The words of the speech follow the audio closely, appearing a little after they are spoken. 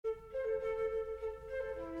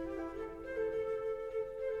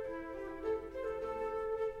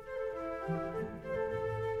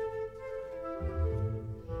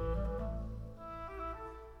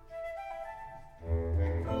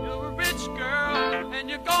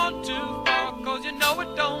you're gone too far, 'cause you know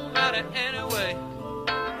it don't matter anyway.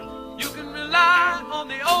 You can rely on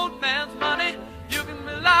the old man's money. You can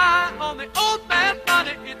rely on the old man's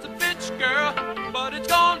money. It's a bitch, girl, but it's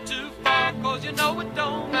gone too far, 'cause you know it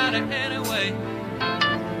don't matter anyway.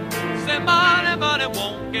 Say money, money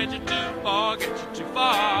won't get you too far, get you too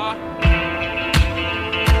far.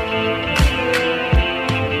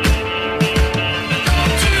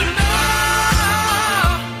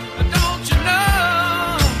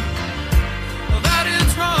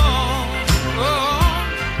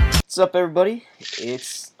 What's up, everybody?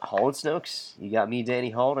 It's Hall and Snooks. You got me,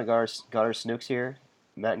 Danny Hall, and I got our Snooks here,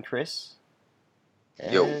 Matt and Chris.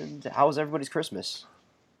 And how was everybody's Christmas?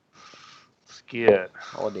 Skid.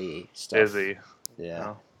 Holiday stuff. Busy.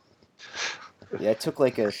 Yeah. Yeah, I took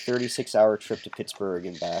like a 36-hour trip to Pittsburgh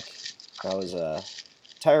and back. That was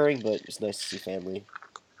tiring, but it was nice to see family.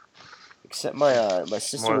 Except my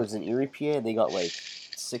sister lives in Erie, PA, and they got like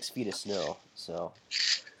 6 feet of snow, so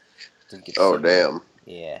didn't get to see damn.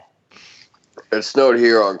 Yeah. It snowed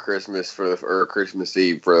here on Christmas or Christmas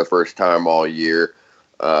Eve for the first time all year,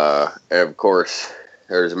 and of course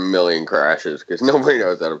there's a million crashes because nobody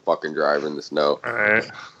knows how to fucking drive in the snow. All right.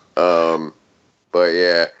 But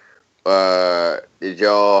yeah, did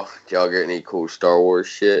y'all get any cool Star Wars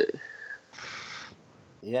shit?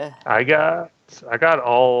 Yeah. I got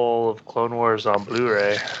all of Clone Wars on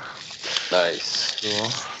Blu-ray. Nice.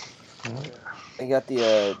 Cool. I got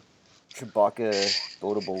the Chewbacca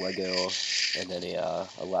boatable Lego, and then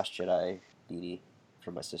a Last Jedi DVD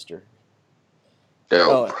from my sister.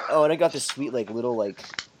 Dope. Oh, and I got this sweet little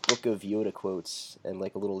book of Yoda quotes and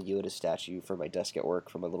like a little Yoda statue for my desk at work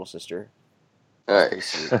from my little sister.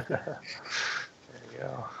 Nice. There you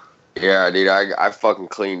go. Yeah, dude, I fucking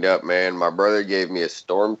cleaned up, man. My brother gave me a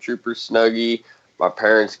Stormtrooper Snuggie. My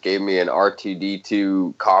parents gave me an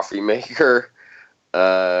R2-D2 coffee maker.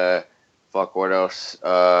 Fuck, what else?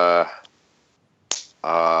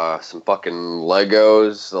 Some fucking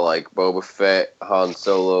Legos, like Boba Fett, Han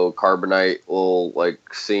Solo, Carbonite little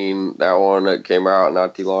scene, that one that came out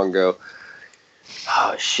not too long ago.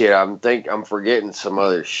 Oh shit, I'm forgetting some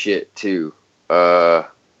other shit too.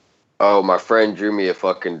 My friend drew me a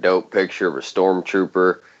fucking dope picture of a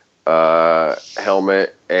Stormtrooper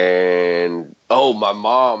helmet, and my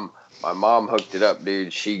mom hooked it up,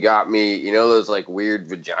 dude. She got me, those weird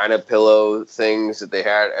vagina pillow things that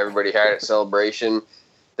everybody had at Celebration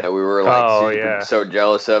that we were so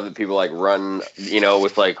jealous of, that people run,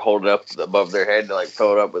 with hold it up above their head to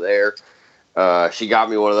fill it up with air. She got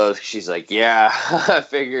me one of those. She's like, yeah, I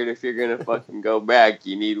figured if you're going to fucking go back,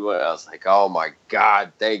 you need one. I was like, oh my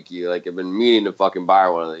God, thank you. I've been meaning to fucking buy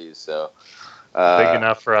one of these. So, big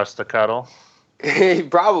enough for us to cuddle.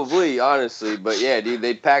 Probably, honestly, but yeah, dude,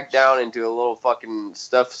 they pack down into a little fucking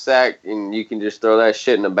stuff sack, and you can just throw that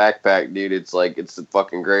shit in a backpack, dude. It's it's the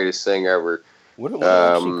fucking greatest thing ever. What are they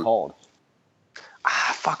actually called?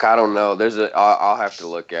 Fuck, I don't know. I'll have to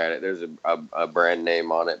look at it. There's a brand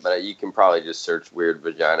name on it, but you can probably just search weird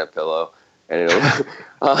vagina pillow, and it'll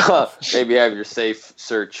maybe have your safe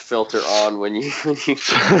search filter on when you.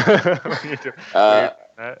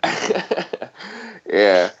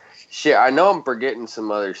 Yeah. Shit, I know I'm forgetting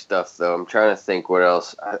some other stuff, though. I'm trying to think what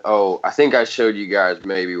else. I think I showed you guys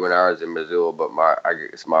maybe when I was in Missoula, but my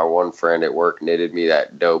one friend at work knitted me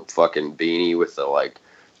that dope fucking beanie with the,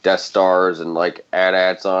 Death Stars and,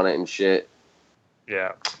 AT-ATs on it and shit.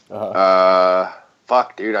 Yeah.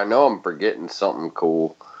 Fuck, dude, I know I'm forgetting something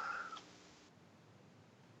cool.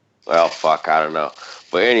 Well, fuck, I don't know.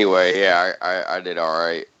 But anyway, yeah, I did all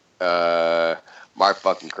right. My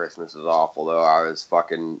fucking Christmas was awful, though. I was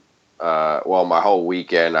fucking... my whole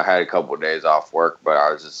weekend, I had a couple of days off work, but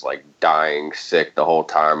I was just dying sick the whole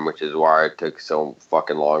time, which is why it took so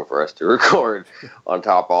fucking long for us to record. On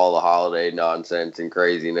top of all the holiday nonsense and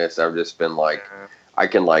craziness, I've just been I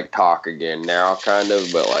can talk again now, kind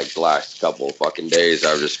of, but the last couple of fucking days,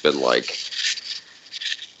 I've just been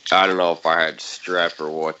I don't know if I had strep or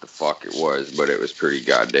what the fuck it was, but it was pretty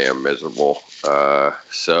goddamn miserable.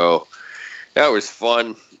 So that was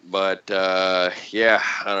fun. But yeah,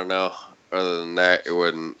 I don't know. Other than that, it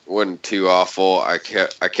wasn't too awful. I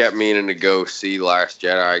kept meaning to go see Last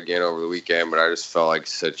Jedi again over the weekend, but I just felt like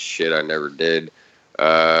such shit I never did.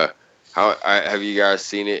 Have you guys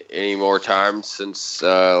seen it any more times since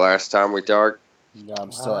last time we talked? No,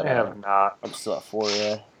 I'm still I have not. I'm still at 4,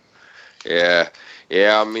 yeah.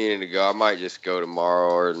 Yeah. I'm meaning to go. I might just go tomorrow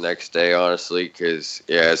or the next day, honestly, because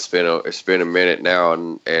it's been a minute now,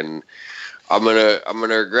 and I'm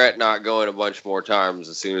gonna regret not going a bunch more times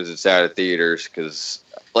as soon as it's out of theaters, because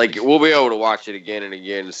like we'll be able to watch it again and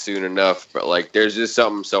again soon enough. But like, there's just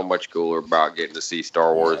something so much cooler about getting to see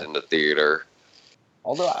Star Wars in the theater.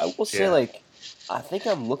 Although I will say, Yeah. like, I think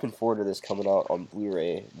I'm looking forward to this coming out on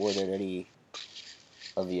Blu-ray more than any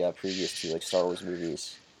of the previous two, like, Star Wars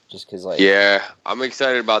movies. Just because, like... Yeah, I'm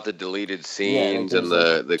excited about the deleted like, scenes there's, and like, the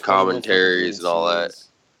 20 minutes worth of commentaries deleted and all that. scenes.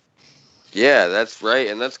 Yeah, that's right,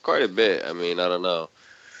 and that's quite a bit. I mean, I don't know.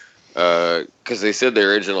 Because they said the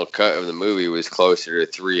original cut of the movie was closer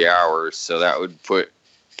to 3 hours, so that would put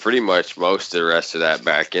pretty much most of the rest of that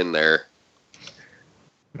back in there.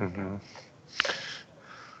 Mm-hmm.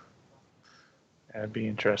 That'd be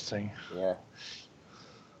interesting. Yeah.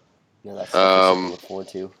 Yeah, that's something to look forward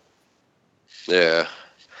to. Yeah.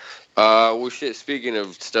 Well, shit, speaking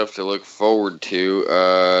of stuff to look forward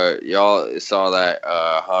to, y'all saw that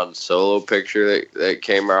Han Solo picture that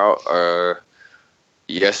came out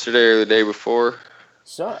yesterday or the day before?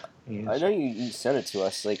 So, I know you sent it to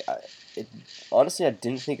us. Like, honestly, I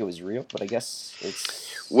didn't think it was real, but I guess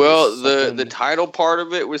it's... Well, something... the title part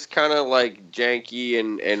of it was kind of like janky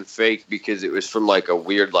and fake because it was from like a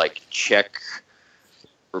weird like Czech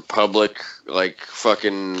Republic like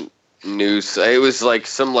fucking news. It was like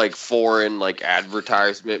some like foreign like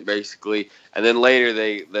advertisement basically, and then later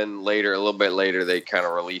a little bit later they kind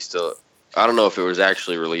of released I don't know if it was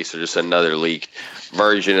actually released or just another leaked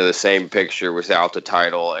version of the same picture without the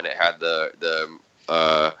title, and it had the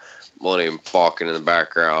Millennium Falcon in the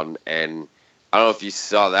background. And I don't know if you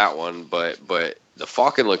saw that one, but the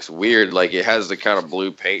Falcon looks weird. Like it has the kind of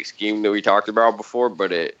blue paint scheme that we talked about before,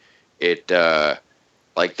 but it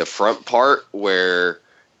like the front part where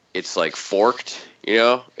it's like forked, you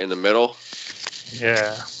know, in the middle.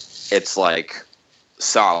 Yeah. It's like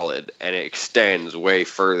solid and it extends way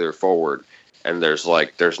further forward, and there's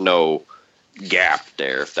no gap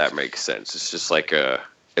there, if that makes sense. It's just like it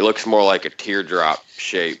looks more like a teardrop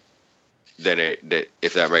shape than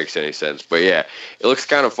if that makes any sense. But yeah, it looks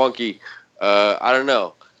kind of funky. I don't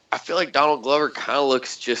know. I feel like Donald Glover kind of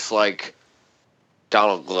looks just like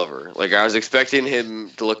Donald Glover. Like I was expecting him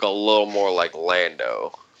to look a little more like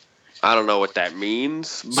Lando. I don't know what that means.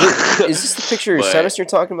 So, is this the picture you're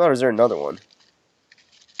talking about, or is there another one?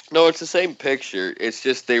 No, it's the same picture. It's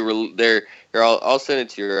just they're. Here, I'll send it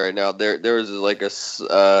to you right now. There was like a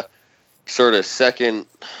sort of second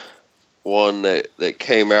one that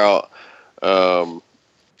came out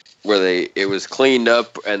where it was cleaned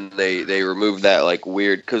up and they removed that like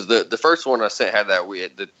weird, because the first one I sent had that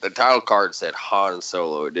weird, the title card said Han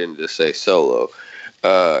Solo, it didn't just say Solo,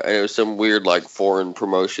 and it was some weird like foreign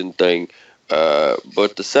promotion thing,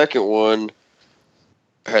 but the second one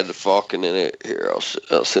had the Falcon in it. Here, I'll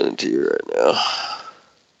send it to you right now.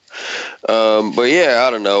 But yeah,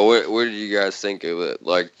 I don't know. What did you guys think of it?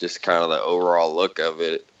 Like just kind of the overall look of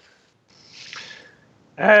it.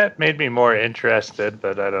 It made me more interested,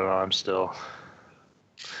 but I don't know. I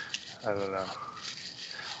don't know.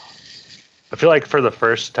 I feel like for the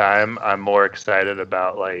first time, I'm more excited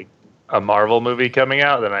about like a Marvel movie coming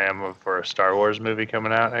out than I am for a Star Wars movie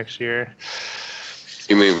coming out next year.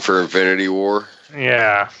 You mean for Infinity War?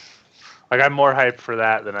 Yeah. Like I'm more hyped for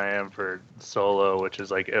that than I am for Solo, which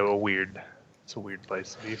is like a weird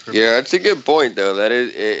place to be for me. Yeah, it's a good point though. That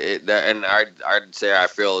is that, and I'd say I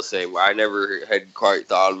feel the same. I never had quite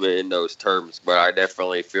thought of it in those terms, but I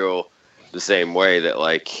definitely feel the same way. That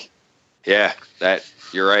like, yeah, that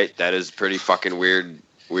you're right. That is pretty fucking weird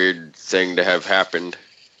thing to have happened.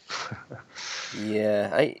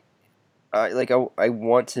 Yeah, I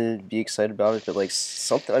want to be excited about it, but like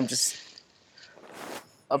something, I'm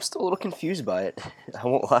still a little confused by it. I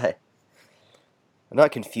won't lie. I'm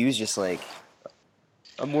not confused, just like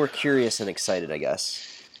I'm more curious and excited, I guess.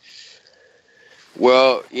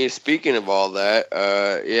 Well, speaking of all that,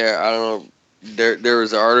 yeah, I don't know. There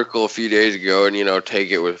was an article a few days ago, and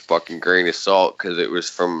take it with a fucking grain of salt because it was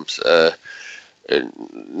from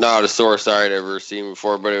not a source I'd ever seen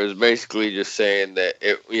before, but it was basically just saying that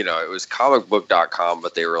it was comicbook.com,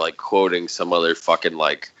 but they were like quoting some other fucking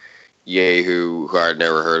like yahoo who I'd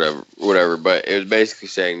never heard of, whatever. But it was basically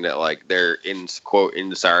saying that like their quote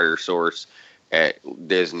insider source at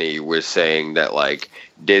Disney was saying that like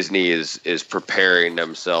Disney is preparing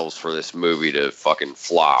themselves for this movie to fucking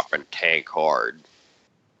flop and tank hard.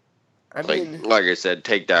 I mean, like I said,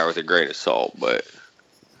 take that with a grain of salt, but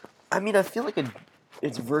I mean, I feel like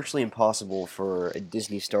it's virtually impossible for a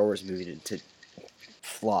Disney Star Wars movie to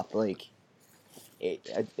flop. Like,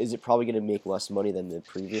 is it probably going to make less money than the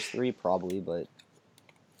previous three? Probably, but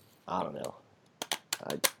I don't know.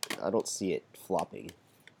 I don't see it flopping.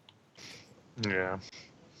 Yeah.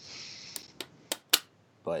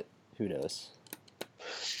 but who knows?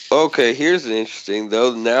 Okay, here's an interesting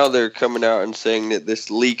though. Now they're coming out and saying that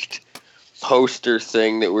this leaked poster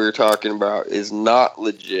thing that we were talking about is not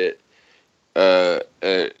legit. Huh.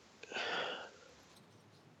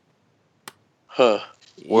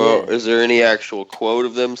 Well, Yeah. is there any actual quote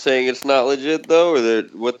of them saying it's not legit though, or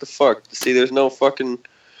what the fuck? See, there's no fucking.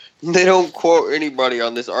 They don't quote anybody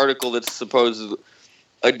on this article that's supposed.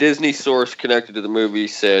 A Disney source connected to the movie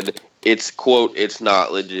said it's quote it's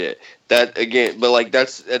not legit. That again, but like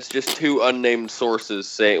that's just two unnamed sources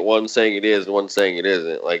saying one saying it is and one saying it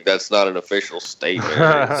isn't. Like that's not an official statement or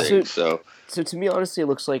anything. So to me, honestly, it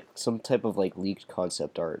looks like some type of like leaked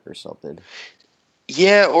concept art or something.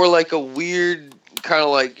 yeah, or like a weird kind of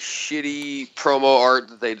like shitty promo art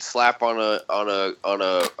that they'd slap on a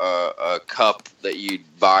cup that you'd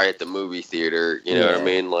buy at the movie theater. You know what I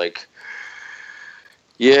mean? Like.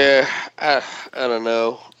 Yeah, I don't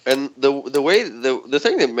know. And the way the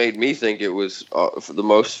thing that made me think it was the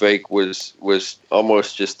most fake was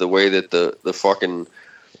almost just the way that the fucking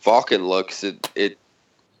Falcon looks. It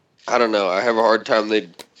I don't know. I have a hard time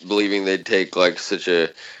believing they'd take like such a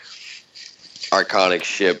iconic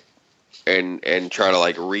ship and try to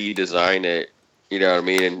like redesign it. You know what I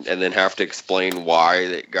mean? And then have to explain why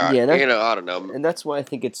it got. I don't know. And that's why I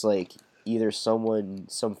think it's like. Either some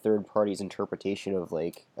third party's interpretation of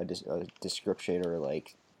like a description or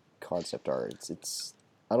like concept art. It's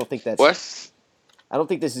I don't think that's. I don't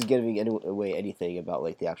think this is giving away anything about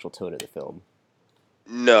like the actual tone of the film.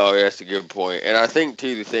 No, that's a good point. And I think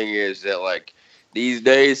too the thing is that like these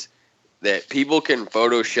days that people can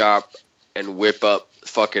Photoshop and whip up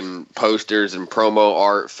fucking posters and promo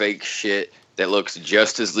art, fake shit that looks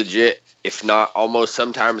just as legit, if not almost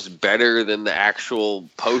sometimes better than the actual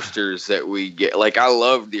posters that we get. Like, I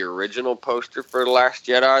love the original poster for The Last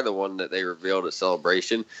Jedi, the one that they revealed at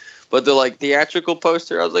Celebration. But the, like, theatrical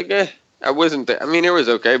poster, I was like, I wasn't... I mean, it was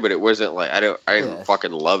okay, but it wasn't, like... I didn't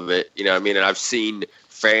fucking love it, you know what I mean? And I've seen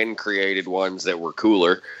fan-created ones that were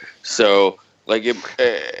cooler. So... Like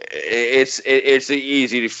it's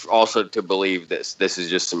easy to also to believe this is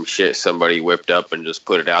just some shit somebody whipped up and just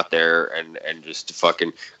put it out there and just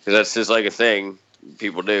fucking because that's just like a thing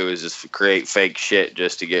people do is just create fake shit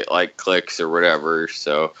just to get like clicks or whatever.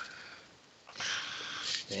 So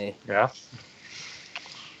yeah.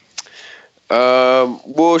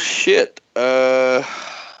 Well, shit.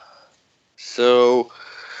 So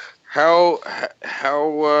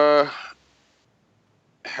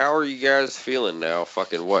how are you guys feeling now?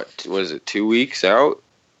 Fucking what is it? 2 weeks out?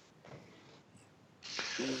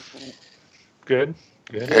 Good.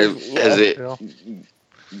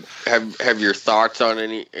 Have your thoughts on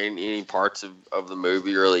any parts of the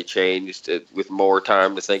movie really changed with more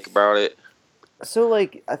time to think about it? So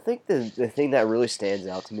like I think the thing that really stands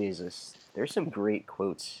out to me is this. There's some great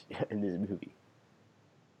quotes in this movie.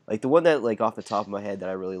 Like the one that like off the top of my head that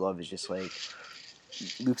I really love is just like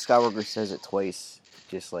Luke Skywalker says it twice.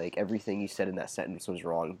 Just like everything he said in that sentence was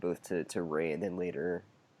wrong, both to Rey and then later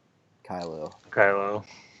Kylo.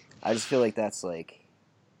 I just feel like that's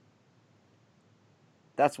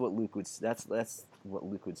what Luke would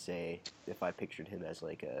say if I pictured him as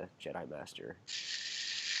like a Jedi Master.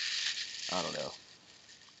 I don't know.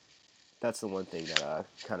 That's the one thing that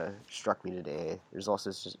kind of struck me today. There's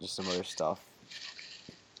also just some other stuff.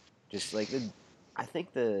 Just like I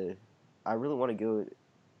really want to go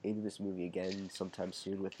into this movie again sometime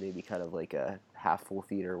soon with maybe kind of like a half full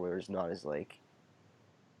theater where there's not as like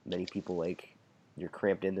many people like you're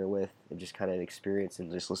cramped in there with and just kind of experience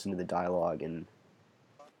and just listen to the dialogue and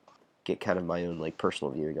get kind of my own like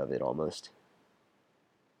personal viewing of it almost.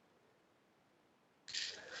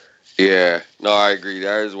 Yeah, no, I agree.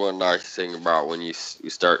 That is one nice thing about when you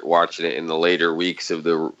start watching it in the later weeks of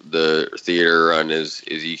the theater run is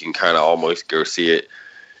you can kind of almost go see it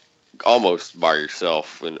almost by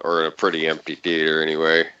yourself or in a pretty empty theater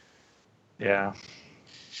anyway. Yeah.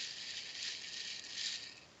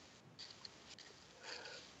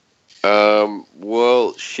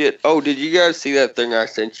 Well, shit. Oh, did you guys see that thing I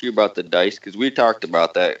sent you about the dice? Because we talked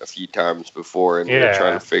about that a few times before, and we were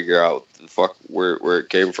trying to figure out the fuck where it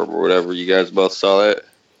came from or whatever. You guys both saw that?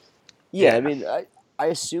 Yeah, I mean, I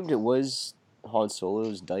assumed it was Han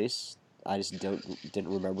Solo's dice. I just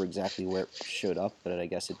didn't remember exactly where it showed up, but I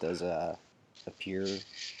guess it does appear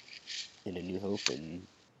in A New Hope and.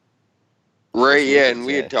 Right, yeah, and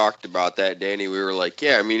we had talked about that, Danny. We were like,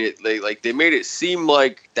 yeah, I mean, they made it seem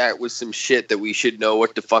like that was some shit that we should know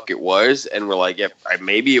what the fuck it was, and we're like, yeah,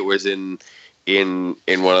 maybe it was in one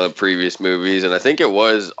of the previous movies, and I think it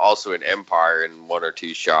was also in Empire in one or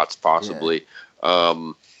two shots, possibly.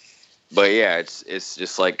 Yeah. But yeah, it's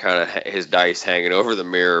just like kind of his dice hanging over the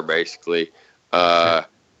mirror, basically.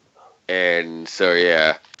 And so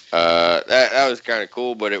yeah, that was kind of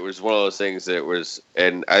cool. But it was one of those things that it was,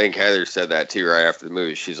 and I think Heather said that too right after the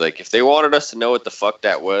movie. She's like, if they wanted us to know what the fuck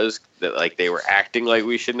that was, that like they were acting like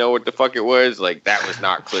we should know what the fuck it was, like that was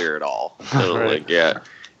not clear at all. So Right. like yeah,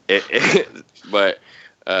 but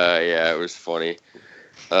yeah, it was funny.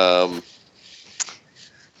 But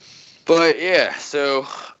yeah, so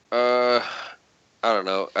I don't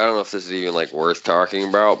know. I don't know if this is even like worth talking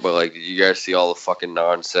about, but like, did you guys see all the fucking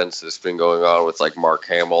nonsense that's been going on with like Mark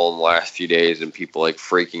Hamill in the last few days, and people like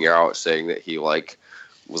freaking out saying that he like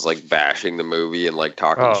was like bashing the movie and like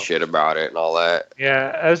talking shit about it and all that?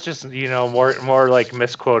 Yeah, it was just more like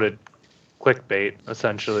misquoted clickbait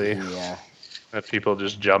essentially Yeah. that people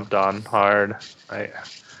just jumped on hard,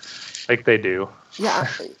 like they do. Yeah,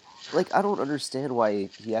 I don't understand why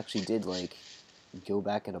he actually did like go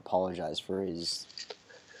back and apologize for his,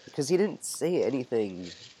 because he didn't say anything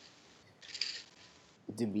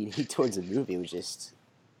demeaning towards the movie. It was just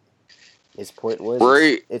his point was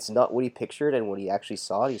it's not what he pictured, and when he actually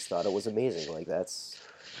saw it, he thought it was amazing. Like that's.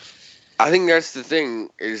 I think that's the thing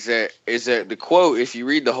is that the quote. If you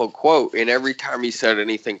read the whole quote, and every time he said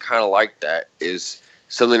anything kind of like that, is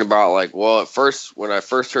something about like, well, at first when I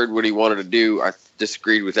first heard what he wanted to do, I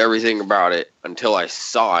disagreed with everything about it until I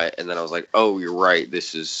saw it, and then I was like, oh, you're right.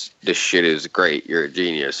 This shit is great. You're a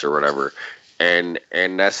genius or whatever. And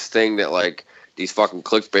that's the thing that like these fucking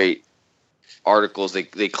clickbait articles, they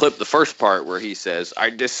clip the first part where he says,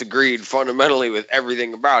 I disagreed fundamentally with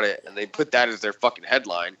everything about it, and they put that as their fucking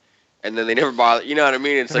headline. And then they never bother, you know what I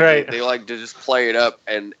mean? It's like right. they like to just play it up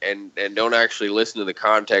and don't actually listen to the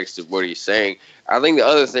context of what he's saying. I think the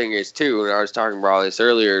other thing is too, and I was talking about this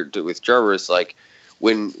earlier with Trevor, it's like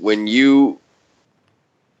when you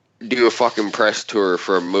do a fucking press tour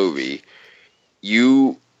for a movie,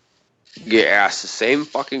 you get asked the same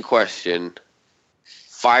fucking question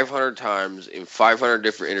 500 times in 500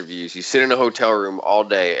 different interviews. You sit in a hotel room all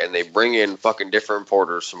day, and they bring in fucking different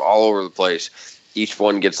reporters from all over the place. Each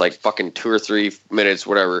one gets like fucking 2 or 3 minutes,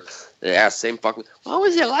 whatever. They ask the same fucking, what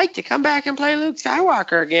was it like to come back and play Luke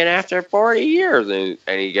Skywalker again after 40 years?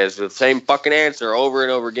 And he gets the same fucking answer over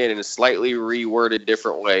and over again in a slightly reworded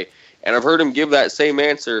different way. And I've heard him give that same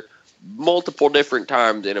answer multiple different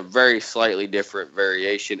times in a very slightly different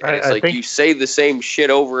variation. And it's like you say the same shit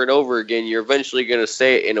over and over again, you're eventually going to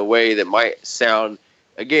say it in a way that might sound,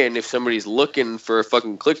 again, if somebody's looking for a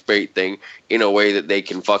fucking clickbait thing, in a way that they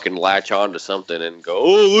can fucking latch on to something and go,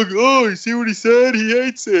 oh, look, oh, you see what he said? He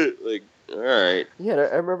hates it. Like, all right. Yeah,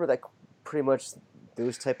 I remember that pretty much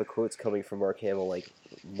those type of quotes coming from Mark Hamill like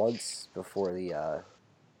months before the...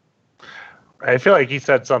 I feel like he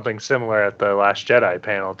said something similar at the Last Jedi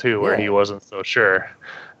panel too, where he wasn't so sure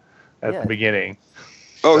at the beginning.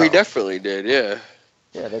 Oh, so. He definitely did, yeah.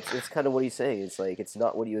 Yeah, that's kind of what he's saying. It's like it's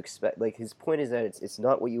not what you expect. Like his point is that it's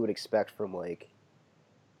not what you would expect from like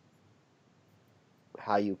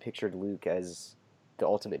how you pictured Luke as the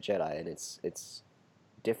ultimate Jedi, and it's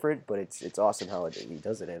different, but it's awesome how he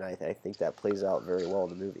does it, and I think that plays out very well in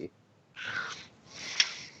the movie.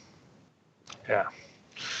 Yeah.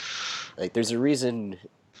 Like, there's a reason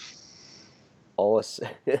all us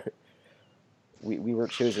we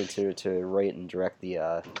weren't chosen to write and direct the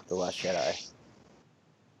Last Jedi.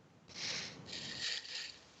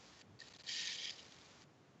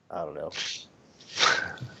 I don't know.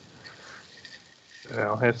 You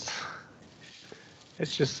know, it's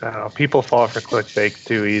just, I don't know, people fall for clickbait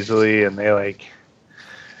too easily, and they like,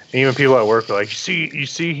 even people at work are like, you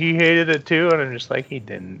see he hated it too, and I'm just like, he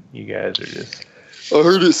didn't. You guys are just... I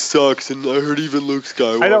heard it sucks, and I heard even Luke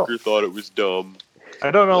Skywalker thought it was dumb. I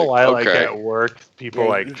don't know why, like, at work, people,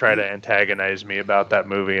 try to antagonize me about that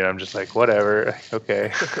movie, and I'm just like, whatever,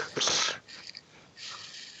 okay.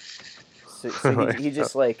 So he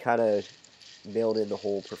just, like, kind of mailed in the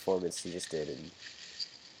whole performance he just did, and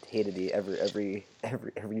hated every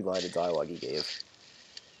line of dialogue he gave.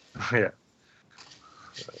 Yeah.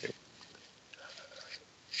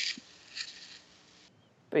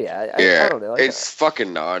 But yeah, I don't know. It's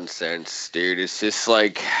fucking nonsense, dude. It's just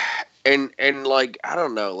like, and like, I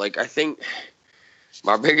don't know. Like, I think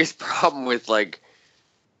my biggest problem with like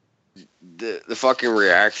the fucking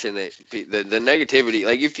reaction that the negativity.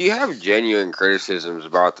 Like, if you have genuine criticisms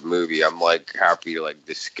about the movie, I'm like happy to like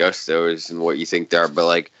discuss those and what you think they are. But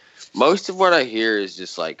like, most of what I hear is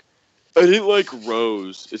just like, I didn't like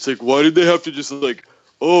Rose. It's like, why did they have to just like,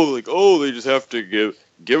 they just have to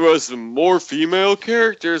give us some more female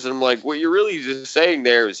characters. And I'm like, what you're really just saying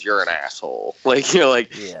there is you're an asshole. Like, you know,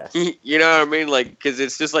 like, Yeah. you know what I mean? Like, because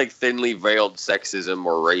it's just like thinly veiled sexism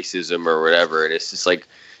or racism or whatever. And it's just like,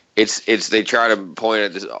 it's they try to point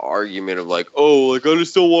at this argument of like, oh, like I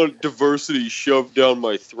just don't want diversity shoved down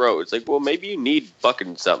my throat. It's like, well, maybe you need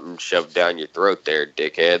fucking something shoved down your throat there,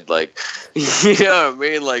 dickhead. Like, you know what I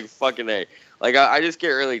mean? Like, fucking A. Like, I just get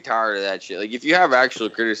really tired of that shit. Like, if you have actual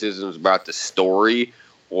criticisms about the story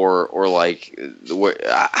or like,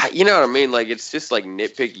 you know what I mean? Like, it's just like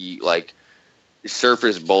nitpicky, like,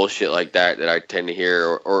 surface bullshit like that I tend to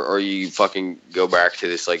hear, or you fucking go back to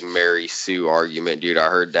this like Mary Sue argument, dude. I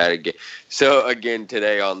heard that again. So again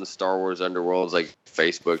today on the Star Wars Underworlds like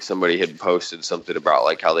Facebook, somebody had posted something about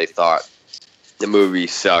like how they thought the movie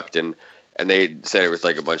sucked, and they said it was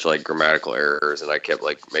like a bunch of like grammatical errors, and I kept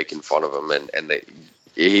like making fun of him, and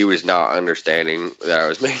he was not understanding that I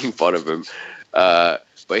was making fun of him.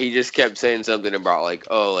 But he just kept saying something about like,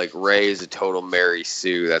 oh, like Rey is a total Mary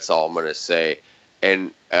Sue. That's all I'm gonna say.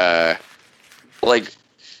 And like,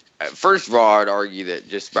 first of all, I'd argue that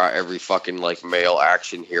just about every fucking like male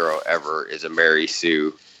action hero ever is a Mary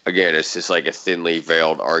Sue. Again, it's just like a thinly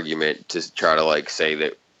veiled argument to try to like say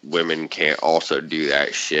that women can't also do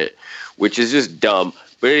that shit, which is just dumb.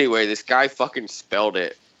 But anyway, this guy fucking spelled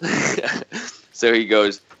it. So he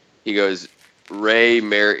goes. Rey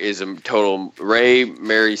Mary is a total Rey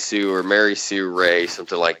Mary Sue or Mary Sue Rey,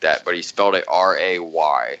 something like that. But he spelled it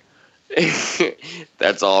R-A-Y.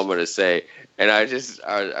 That's all I'm gonna say. And I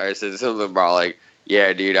said something about like,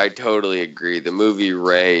 yeah, dude, I totally agree. The movie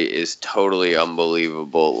Rey is totally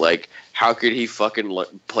unbelievable. Like, how could he fucking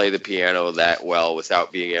play the piano that well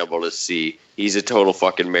without being able to see? He's a total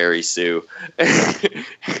fucking Mary Sue.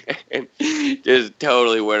 And just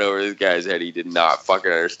totally went over this guy's head. He did not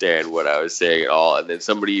fucking understand what I was saying at all. And then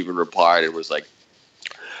somebody even replied and was like,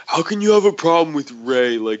 how can you have a problem with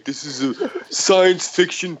Rey? Like, this is a science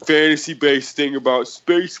fiction fantasy based thing about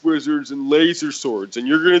space wizards and laser swords, and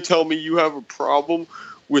you're gonna tell me you have a problem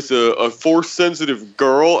with a force sensitive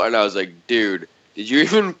girl? And I was like, dude, did you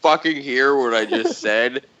even fucking hear what I just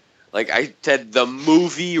said? Like, I said the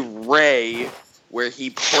movie Rey, where he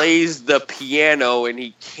plays the piano and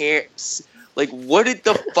he can't. Like, what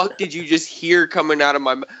the fuck did you just hear coming out of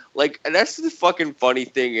my mouth? Like, and that's the fucking funny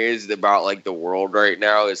thing is about, like, the world right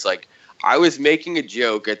now. Is like, I was making a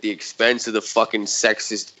joke at the expense of the fucking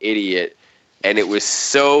sexist idiot, and it was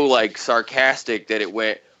so, like, sarcastic that it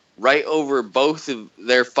went right over both of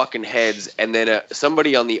their fucking heads, and then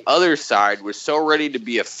somebody on the other side was so ready to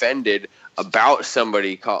be offended about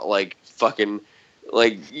somebody called, like, fucking,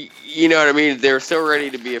 like, you know what I mean? They're so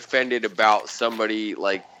ready to be offended about somebody,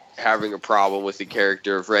 like, having a problem with the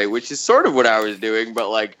character of Rey, which is sort of what I was doing,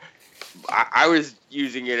 but like I was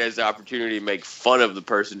using it as an opportunity to make fun of the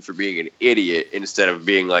person for being an idiot instead of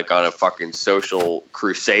being like on a fucking social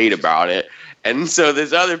crusade about it. And so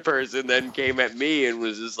this other person then came at me and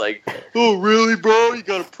was just like, oh, really, bro? You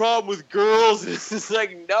got a problem with girls? And it's just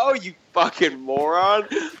like, no, you fucking moron.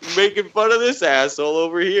 I'm making fun of this asshole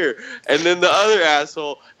over here. And then the other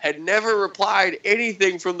asshole had never replied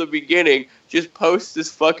anything from the beginning, just posts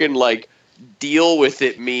this fucking, like, deal with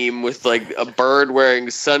it meme with, like, a bird wearing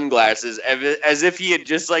sunglasses as if he had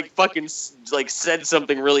just, like, fucking, like, said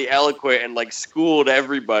something really eloquent and, like, schooled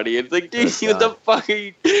everybody. It's like, dude, what the fuck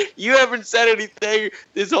are you haven't said anything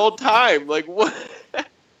this whole time. Like, what?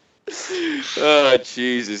 Oh,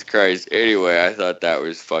 Jesus Christ. Anyway, I thought that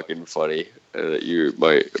was fucking funny. That you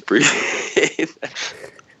might appreciate that.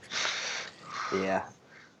 Yeah.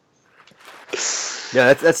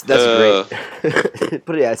 No, that's great.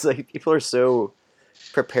 But yeah, it's like people are so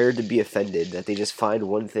prepared to be offended that they just find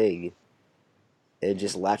one thing and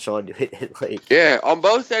just latch on to it. And like, yeah, on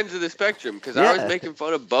both ends of the spectrum, because I was Yeah. making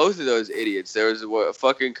fun of both of those idiots. There was a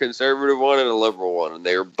fucking conservative one and a liberal one, and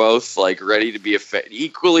they were both like ready to be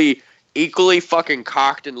equally fucking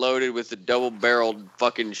cocked and loaded with a double-barreled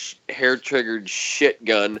fucking hair-triggered shit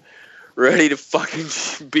gun, ready to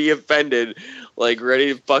fucking be offended, like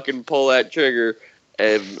ready to fucking pull that trigger.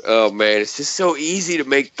 And oh man, it's just so easy to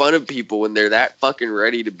make fun of people when they're that fucking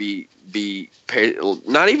ready to be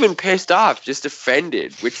not even pissed off, just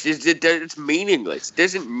offended, which is it's meaningless. It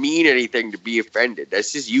doesn't mean anything to be offended.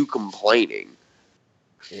 That's just you complaining.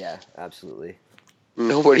 yeah, absolutely.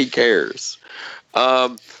 Nobody cares.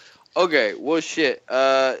 Okay, well shit.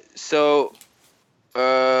 So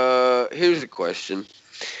here's a question.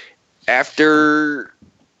 After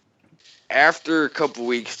a couple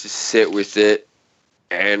weeks to sit with it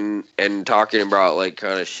and talking about like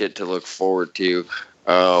kind of shit to look forward to,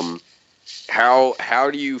 how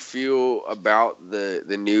do you feel about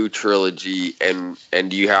the new trilogy, and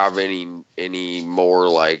do you have any more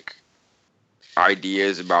like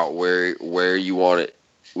ideas about where you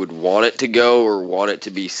would want it to go or want it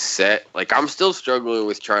to be set? Like, I'm still struggling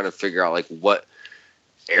with trying to figure out like what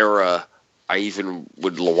era I even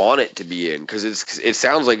would want it to be in, because it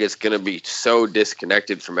sounds like it's going to be so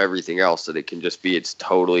disconnected from everything else that it can just be its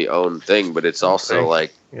totally own thing, but it's also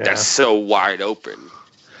like that's so wide open.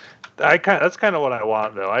 That's kind of what I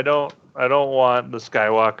want, though. I don't want the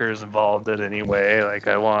Skywalkers involved in any way. Like,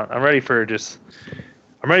 I'm ready for this,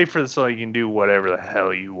 so you can do whatever the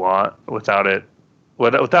hell you want without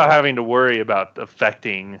having to worry about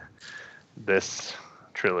affecting this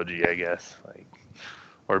trilogy, I guess, like,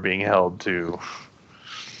 or being held to,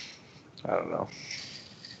 I don't know,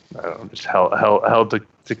 just held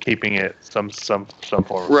to keeping it some form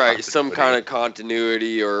of right, some kind of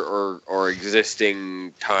continuity or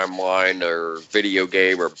existing timeline or video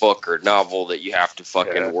game or book or novel that you have to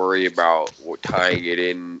fucking worry about tying it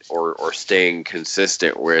in or staying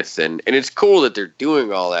consistent with, and it's cool that they're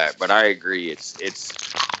doing all that, but I agree, it's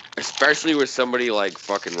especially with somebody like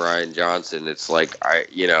fucking Rian Johnson, it's like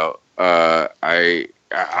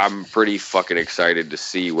I'm pretty fucking excited to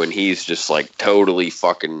see when he's just like totally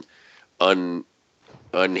fucking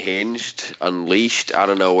unhinged, unleashed. I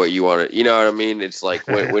don't know what you want to, you know what I mean? It's like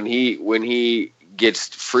when he gets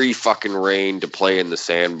free fucking reign to play in the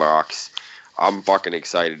sandbox, I'm fucking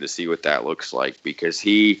excited to see what that looks like, because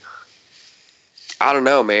I don't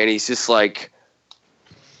know, man. He's just like,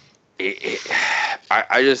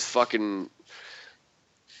 I just fucking,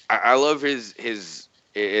 I love his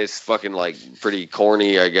fucking like pretty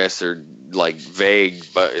corny, I guess, or like vague,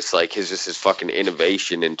 but it's like his fucking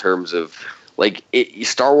innovation in terms of like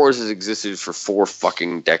Star Wars has existed for 4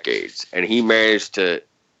 fucking decades, and he managed to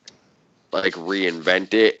like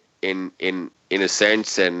reinvent it in a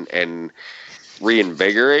sense and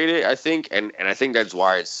reinvigorate it, I think, and I think that's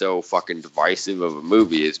why it's so fucking divisive of a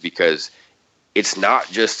movie, is because it's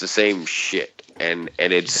not just the same shit, and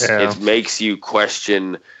it makes you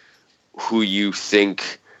question who you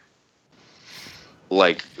think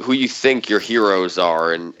your heroes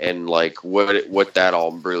are, and like what that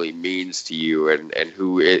all really means to you, and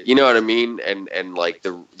who it, you know what I mean, and like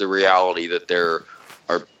the reality that there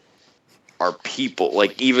are people,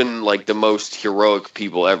 like even like the most heroic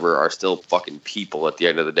people ever are still fucking people at the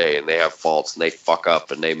end of the day, and they have faults and they fuck up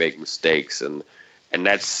and they make mistakes, and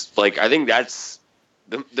that's like, I think that's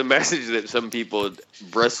the message that some people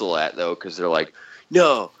bristle at, though, because they're like,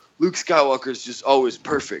 no, Luke Skywalker's just always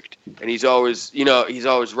perfect, and he's always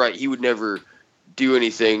right. He would never do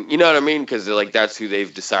anything, you know what I mean? Because like that's who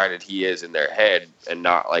they've decided he is in their head, and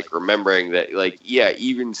not like remembering that, like, yeah,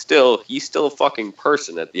 even still, he's still a fucking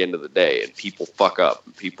person at the end of the day, and people fuck up,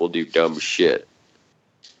 and people do dumb shit.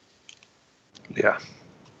 Yeah.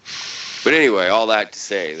 But anyway, all that to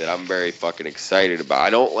say that I'm very fucking excited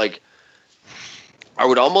about. I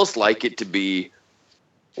would almost like it to be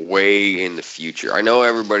way in the future. I know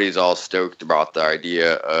everybody's all stoked about the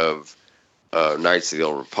idea of Knights of the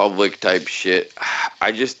Old Republic type shit.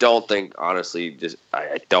 I just don't think, honestly,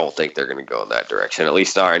 I don't think they're going to go in that direction, at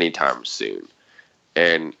least not anytime soon.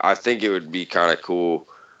 And I think it would be kind of cool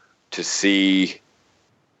to see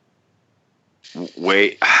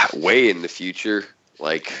way in the future,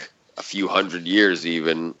 like a few hundred years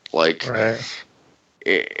even, like, right.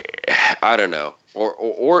 I don't know.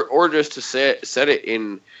 Or just to set it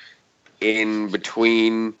in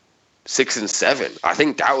between 6 and 7. I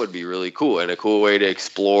think that would be really cool, and a cool way to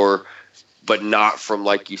explore, but not from,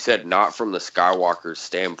 like you said, not from the Skywalker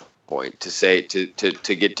standpoint,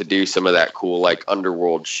 to get to do some of that cool like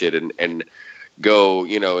underworld shit and go,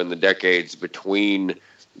 you know, in the decades between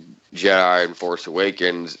Jedi and Force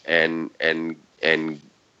Awakens and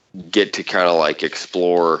get to kind of like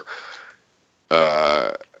explore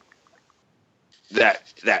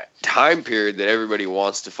that time period that everybody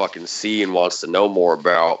wants to fucking see and wants to know more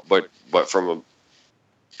about, but from a,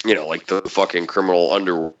 you know, like the fucking criminal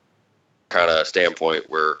underworld kind of standpoint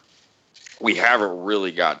where we haven't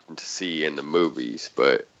really gotten to see in the movies.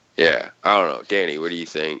 But yeah, I don't know. Danny, what do you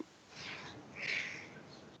think?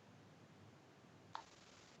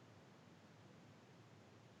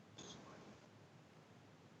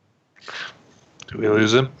 Do we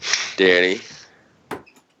lose him? Danny.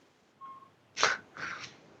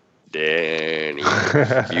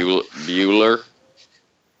 Bueller.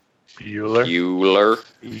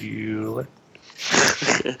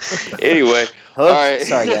 Anyway, all right.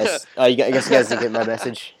 Sorry, guys. I guess you guys didn't get my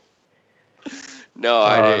message. No,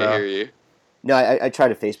 I didn't hear you. No, I tried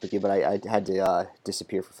to Facebook you, but I had to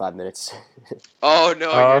disappear for 5 minutes. Oh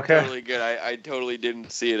no, Oh, you're okay. totally good. I totally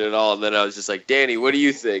didn't see it at all, and then I was just like, Danny, what do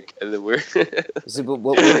you think? And then we're. So,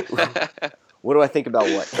 what do I think about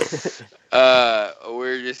what?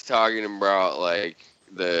 We're just talking about like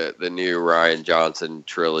the new Ryan Johnson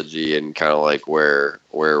trilogy and kind of like where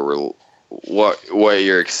we're what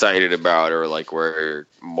you're excited about, or like where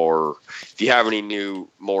more, if you have any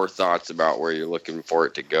more thoughts about where you're looking for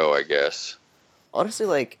it to go, I guess. Honestly,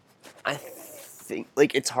 like, I think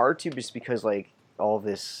like it's hard to just because like all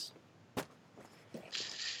this,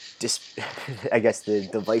 I guess the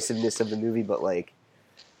divisiveness of the movie, but like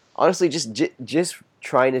honestly, just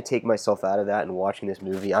trying to take myself out of that and watching this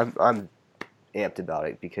movie, I'm amped about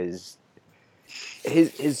it because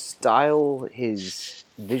his style, his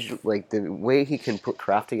visual, like the way he can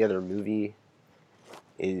craft together a movie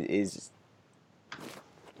is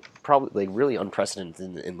probably like really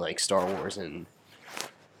unprecedented in like Star Wars, and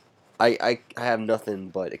I have nothing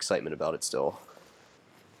but excitement about it still.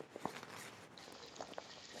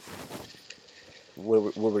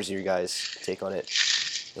 What was your guys' take on it?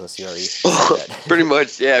 Unless you already said that. Pretty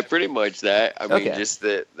much that. I mean, Okay. just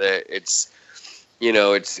that it's,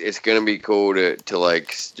 it's gonna be cool to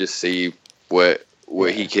like just see what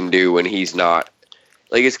he can do when he's not,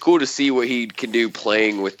 like, it's cool to see what he can do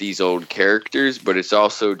playing with these old characters, but it's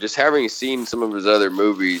also just having seen some of his other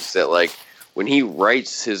movies that, like, when he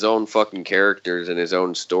writes his own fucking characters and his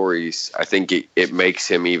own stories, I think it makes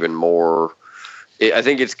him even more. I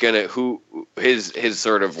think it's gonna his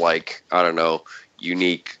sort of like, I don't know,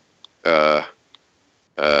 unique uh,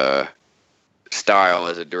 style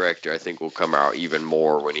as a director, I think will come out even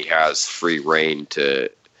more when he has free reign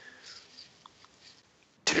to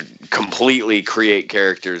completely create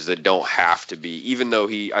characters that don't have to be, even though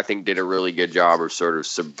he, I think, did a really good job of sort of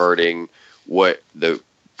subverting what the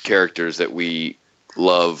characters that we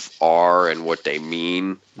love are and what they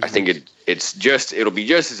mean. I think it'll be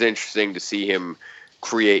just as interesting to see him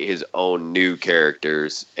create his own new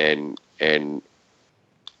characters and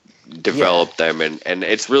develop them, and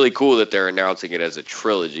it's really cool that they're announcing it as a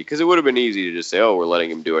trilogy, because it would have been easy to just say, oh, we're letting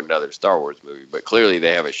him do another Star Wars movie, but clearly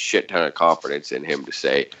they have a shit ton of confidence in him to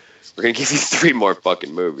say, we're gonna give you 3 more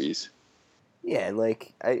fucking movies. Yeah, and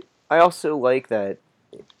like I also like that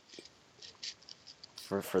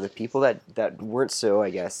for the people that weren't so, I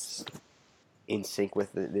guess, in sync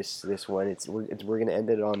with this one, we're gonna end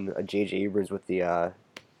it on J.J. Abrams with the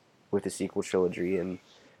sequel trilogy, and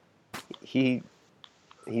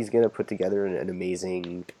he's gonna put together an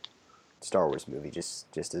amazing Star Wars movie,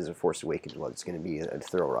 just as a Force Awakens was. It's gonna be a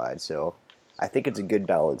thrill ride. So I think it's a good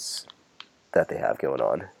balance that they have going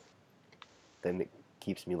on. That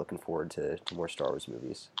keeps me looking forward to more Star Wars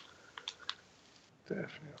movies.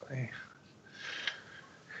 Definitely.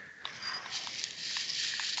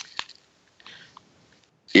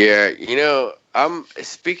 Yeah, I'm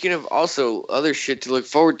speaking of also other shit to look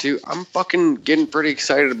forward to. I'm fucking getting pretty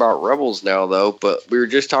excited about Rebels now, though. But we were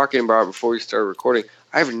just talking about it before we started recording.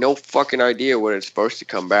 I have no fucking idea when it's supposed to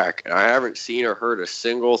come back, and I haven't seen or heard a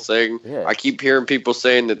single thing. Yeah. I keep hearing people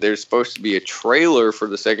saying that there's supposed to be a trailer for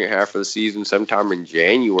the second half of the season sometime in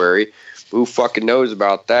January. Who fucking knows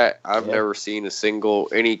about that? I've never seen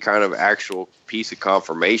any kind of actual piece of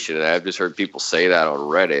confirmation, and I've just heard people say that on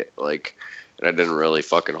Reddit, like. And I didn't really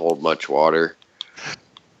fucking hold much water.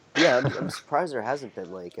 Yeah, I'm surprised there hasn't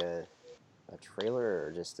been like a trailer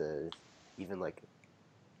or just even like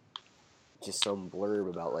just some blurb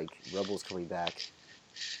about like Rebels coming back.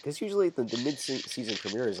 Because usually the mid-season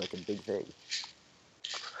premiere is like a big thing.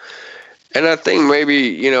 And I think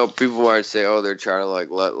maybe, people might say, oh, they're trying to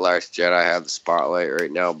like let Last Jedi have the spotlight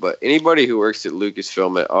right now. But anybody who works at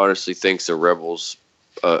Lucasfilm that honestly thinks the Rebels,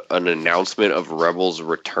 an announcement of Rebels'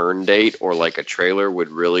 return date or like a trailer would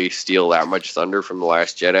really steal that much thunder from The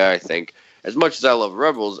Last Jedi, I think, as much as I love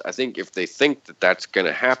Rebels, I think if they think that that's going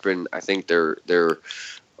to happen, I think they're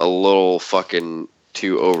a little fucking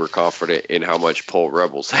too overconfident in how much pull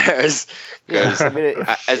Rebels has. Because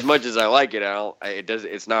as much as I like it,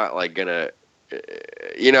 it's not like gonna,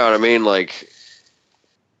 you know what I mean? Like,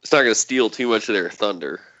 it's not gonna steal too much of their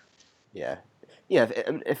thunder. Yeah.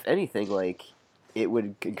 If anything, like, it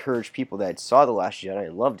would encourage people that saw The Last Jedi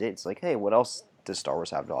and loved it. It's like, hey, what else does Star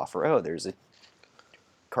Wars have to offer? Oh, there's a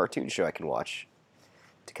cartoon show I can watch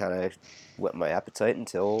to kind of whet my appetite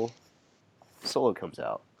until Solo comes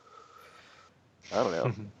out. I don't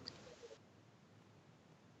know.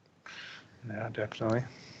 Yeah, definitely.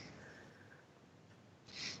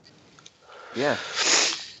 Yeah.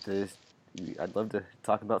 I'd love to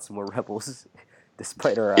talk about some more Rebels.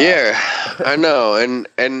 despite our Yeah, I know,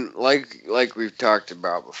 and like we've talked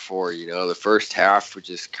about before, you know, the first half was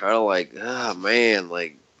just kind of like, oh man,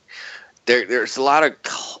 like there's a lot of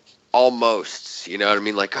almosts, you know what I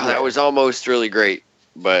mean? Like, oh, that was almost really great,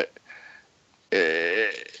 but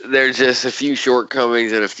there's just a few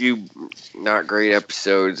shortcomings and a few not great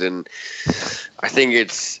episodes, and I think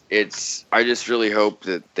it's. I just really hope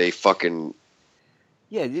that they fucking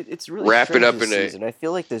it's really wrap it strange up this in season. I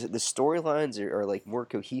feel like the storylines are like more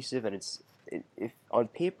cohesive, and if on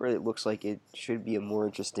paper it looks like it should be a more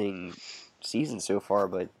interesting season so far,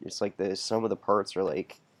 but it's like the some of the parts are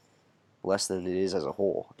like less than it is as a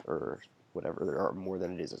whole, or whatever. There are more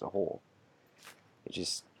than it is as a whole. It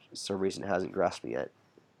just for some reason hasn't grasped me yet.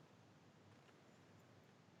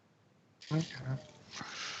 Okay.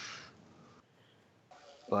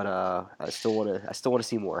 But I still want to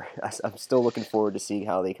see more. I'm still looking forward to seeing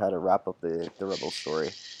how they kind of wrap up the Rebel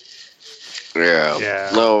story.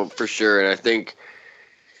 Yeah. No, for sure, and I think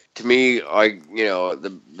to me, like, you know,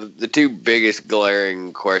 the two biggest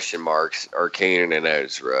glaring question marks are Kanan and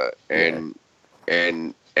Ezra, and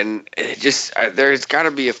it just there's got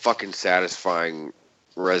to be a fucking satisfying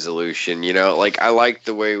resolution, you know. Like, I like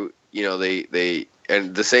the way, you know, they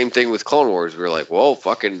and the same thing with Clone Wars. We were like, whoa,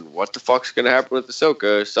 fucking, what the fuck's gonna happen with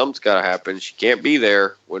Ahsoka? Something's gotta happen. She can't be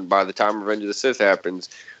there when by the time Revenge of the Sith happens.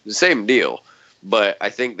 The same deal, but I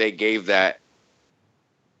think they gave that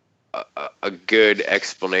a good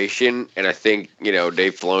explanation, and I think, you know,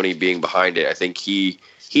 Dave Filoni being behind it, I think he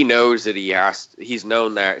knows that he's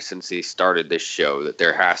known that since he started this show, that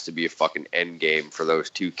there has to be a fucking end game for those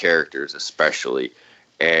two characters especially,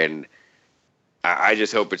 and I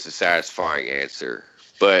just hope it's a satisfying answer.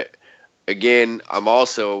 But again, I'm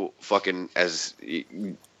also fucking as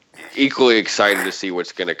equally excited to see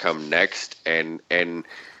what's going to come next, and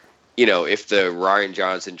you know, if the Rian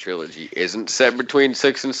Johnson trilogy isn't set between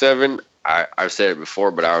 6 and 7, I've said it before,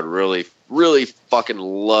 but I would really, really fucking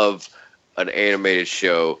love an animated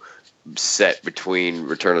show set between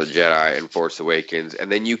Return of the Jedi and Force Awakens,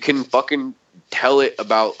 and then you can fucking tell it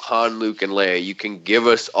about Han, Luke, and Leia. You can give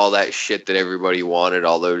us all that shit that everybody wanted,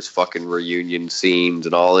 all those fucking reunion scenes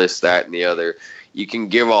and all this, that, and the other. You can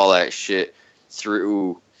give all that shit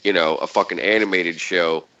through, you know, a fucking animated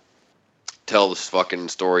show. Tell this fucking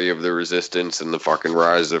story of the Resistance and the fucking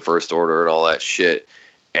rise of the First Order and all that shit.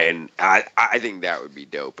 And I think that would be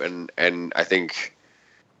dope. And I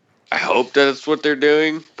hope that it's what they're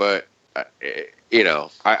doing, but you know,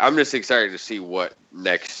 I'm just excited to see what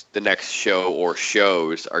the next show or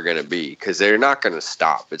shows are going to be, because they're not going to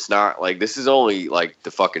stop. It's not like this is only like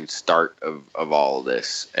the fucking start of all of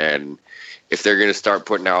this. And if they're going to start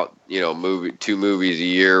putting out, you know, 2 movies a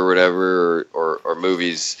year or whatever, or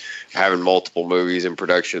movies, having multiple movies in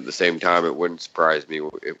production at the same time, it wouldn't surprise me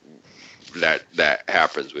if that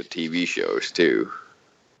happens with TV shows too.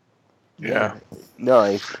 Yeah. No,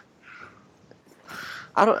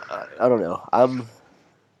 I don't know. I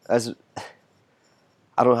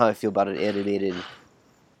don't know how I feel about an animated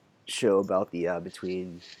show about the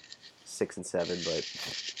between 6 and 7, but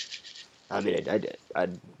I mean,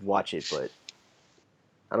 I'd watch it, but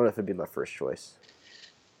I don't know if it'd be my first choice.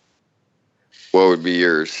 What would be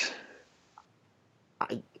yours?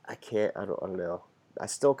 I can't. I don't know. I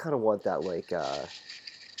still kind of want that, like. I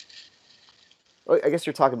guess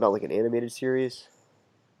you're talking about like an animated series.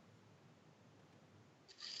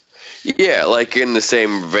 Yeah, like in the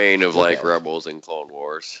same vein of like Okay. Rebels and Clone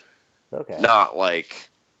Wars. Okay. Not like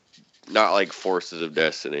Forces of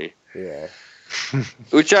Destiny. Yeah.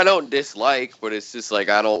 Which I don't dislike, but it's just like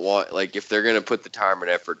I don't want, like, if they're gonna put the time and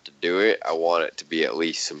effort to do it, I want it to be at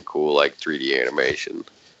least some cool like 3D animation.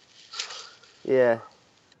 Yeah.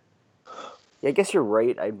 Yeah, I guess you're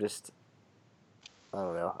right. I don't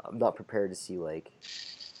know. I'm not prepared to see like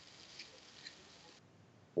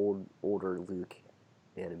older Luke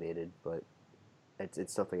animated, but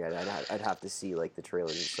it's something I'd have to see like the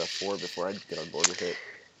trailers and stuff for before I'd get on board with it.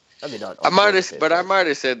 I mean, not. I might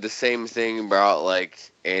have said the same thing about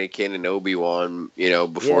like Anakin and Obi-Wan, you know,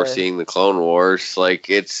 before seeing the Clone Wars.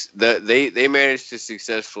 Like, it's they managed to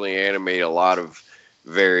successfully animate a lot of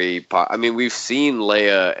I mean, we've seen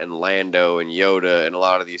Leia and Lando and Yoda and a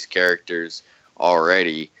lot of these characters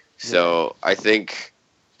already. So I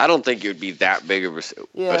don't think it would be that big of a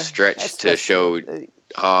stretch to show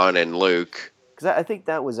Han and Luke. Because I think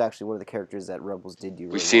that was actually one of the characters that Rebels did do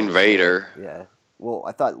really We've seen well. Vader. Yeah. Well,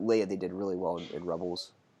 I thought Leia they did really well in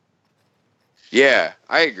Rebels. Yeah,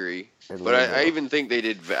 I agree. But I even think they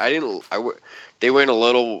did. They went a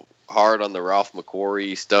little hard on the Ralph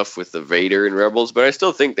McQuarrie stuff with the Vader in Rebels, but I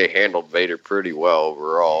still think they handled Vader pretty well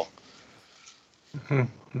overall.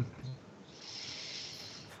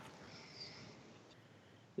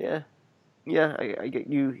 Yeah, yeah. I get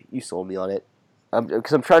you. You sold me on it.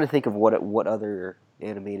 Because I'm trying to think of what other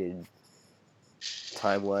animated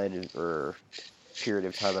timeline or period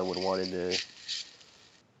of time I would want in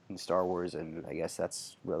Star Wars, and I guess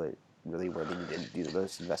that's really where they need to do the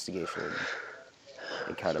most investigation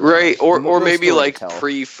and kind of Right, or most maybe story to like tell.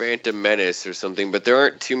 pre-Phantom Menace or something, but there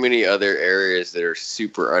aren't too many other areas that are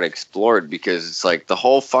super unexplored because it's like the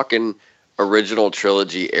whole fucking original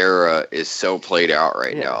trilogy era is so played out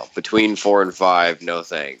right Yeah. now. Between 4 and 5, no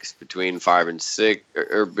thanks. Between 5 and 6,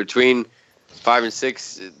 or between 5 and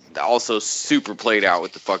 6, also super played out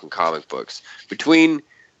with the fucking comic books. Between,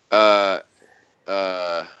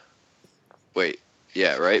 wait.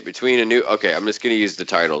 Yeah, right. Okay, I'm just gonna use the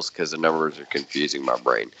titles because the numbers are confusing my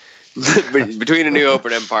brain. Between A New Hope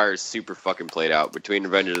and Empire is super fucking played out. Between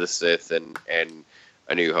Revenge of the Sith and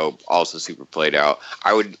A New Hope, also super played out.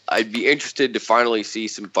 I'd be interested to finally see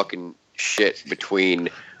some fucking shit between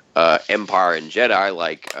Empire and Jedi,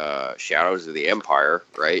 like Shadows of the Empire,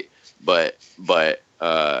 right? But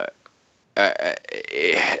the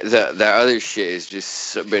other shit has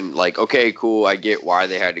just been like, okay, cool. I get why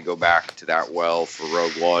they had to go back to that well for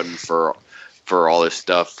Rogue One, for all this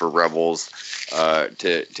stuff, for Rebels,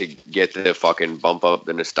 to get the fucking bump up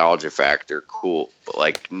the nostalgia factor. Cool, but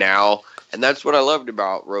like now, and that's what I loved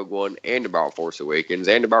about Rogue One and about Force Awakens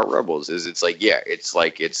and about Rebels is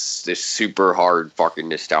it's this super hard fucking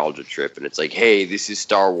nostalgia trip, and it's like, hey, this is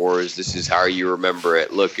Star Wars. This is how you remember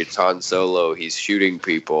it. Look, it's Han Solo. He's shooting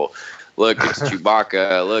people. Look, it's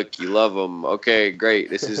Chewbacca. Look, you love him. Okay, great.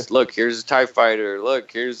 Here's a TIE fighter.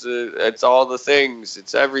 Look, it's all the things.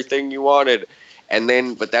 It's everything you wanted. And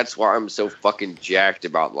then, but that's why I'm so fucking jacked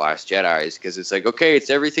about The Last Jedi is because it's like, okay, it's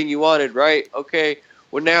everything you wanted, right? Okay,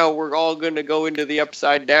 well now we're all going to go into the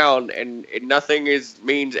Upside Down and nothing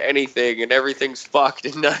means anything and everything's fucked.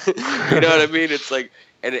 And you know what I mean? It's like,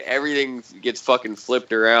 and everything gets fucking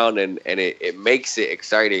flipped around and it makes it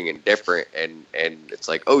exciting and different and it's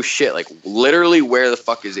like, oh shit, like literally where the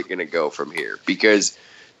fuck is it gonna go from here? Because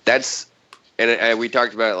that's and we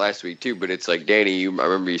talked about it last week too, but it's like, Danny, I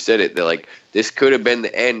remember you said it, that like this could have been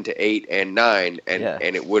the end to 8 and 9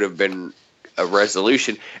 and it would have been a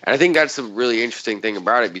resolution. And I think that's a really interesting thing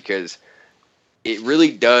about it because it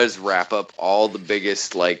really does wrap up all the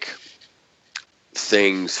biggest like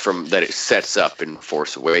things from that it sets up in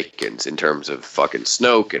Force Awakens in terms of fucking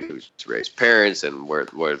Snoke and who's Rey's parents and where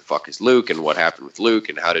the fuck is Luke and what happened with Luke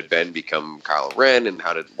and how did Ben become Kylo Ren and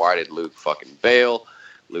why did Luke fucking bail?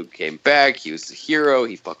 Luke came back, he was the hero,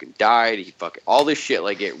 he fucking died, he fucking all this shit,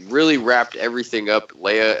 like it really wrapped everything up.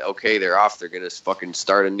 Leia, okay, they're off, they're gonna fucking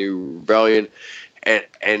start a new rebellion. And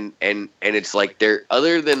it's like they're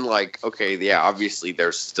other than like, okay, yeah, obviously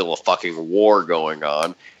there's still a fucking war going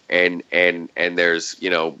on. And there's, you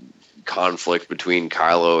know, conflict between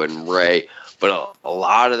Kylo and Rey, but a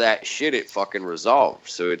lot of that shit it fucking resolved.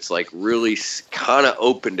 So it's like really kind of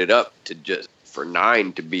opened it up to just for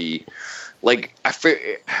 9 to be like, I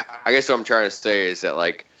guess what I'm trying to say is that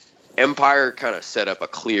like Empire kind of set up a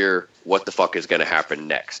clear what the fuck is going to happen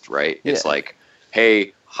next, right? Yeah. It's like,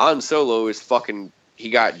 hey, Han Solo is fucking, he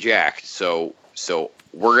got jacked, so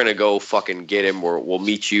we're gonna go fucking get him. We'll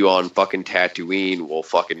meet you on fucking Tatooine. We'll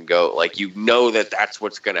fucking go. Like, you know that's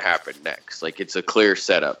what's gonna happen next. Like, it's a clear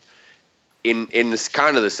setup. In this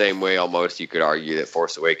kind of the same way, almost you could argue that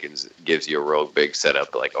Force Awakens gives you a real big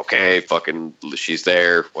setup. Like, okay, fucking, she's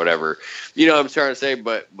there, whatever. You know what I'm trying to say?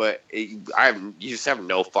 But you just have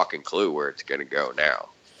no fucking clue where it's gonna go now,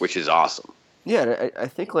 which is awesome. Yeah, I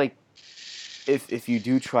think like. If you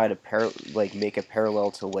do try to make a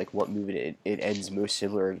parallel to like what movie it ends most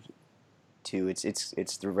similar to,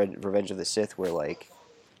 it's the Revenge of the Sith, where like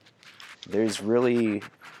there's really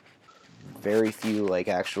very few like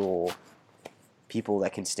actual people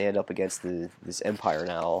that can stand up against this empire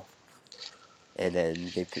now, and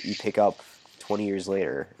then you pick up 20 years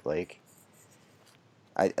later. Like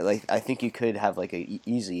I think you could have like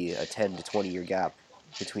easy 10 to 20 year gap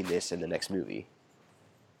between this and the next movie.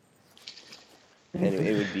 And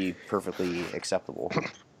it would be perfectly acceptable.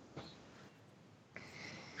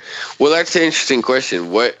 Well, that's an interesting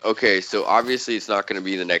question. Okay, so obviously it's not going to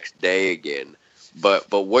be the next day again,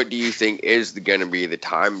 but what do you think is going to be the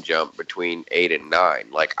time jump between 8 and 9?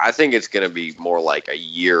 Like, I think it's going to be more like a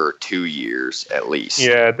year or 2 years at least.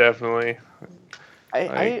 Yeah, definitely.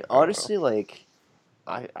 I honestly like.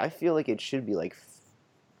 I feel like it should be like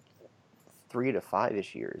 3 to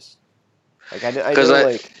 5-ish years. Like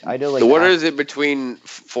I know like what is it between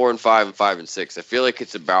 4 and 5 and 5 and 6? I feel like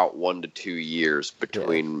it's about 1 to 2 years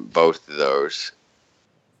between both of those.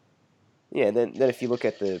 Yeah, and then if you look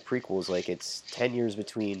at the prequels, like it's 10 years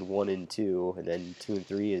between 1 and 2, and then 2 and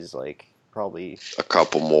 3 is like probably A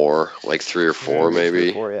couple more, like 3 or 4 3 or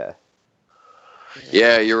maybe. 4, yeah.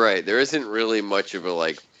 Yeah, you're right. There isn't really much of a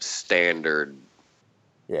like standard.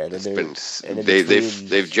 Yeah, and It's then been and then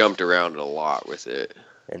they've jumped around a lot with it.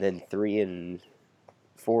 And then 3 and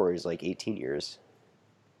 4 is like 18 years.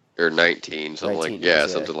 Or 19, something 19 like years, yeah.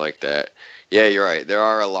 something like that. Yeah, you're right. There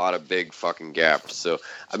are a lot of big fucking gaps. So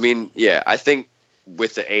I mean, yeah, I think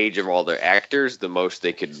with the age of all the actors, the most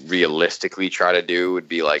they could realistically try to do would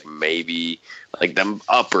be like maybe like the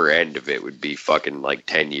upper end of it would be fucking like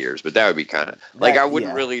 10 years. But that would be kind of like I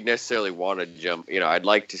wouldn't really necessarily want to jump. You know, I'd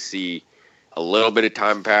like to see a little bit of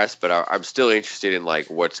time pass, but I'm still interested in like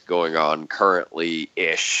what's going on currently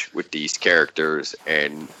ish with these characters,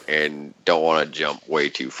 and don't want to jump way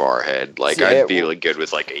too far ahead. Like See, I'd be good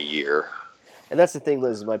with like a year. And that's the thing,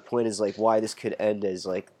 Liz. My point is like why this could end as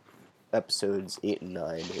like episodes 8 and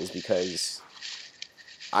 9 is because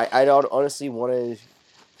I don't honestly want to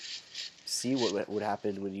see what would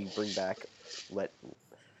happen when you bring back let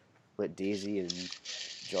Daisy and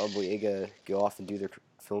John Boyega go off and do their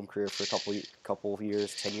film career for a couple of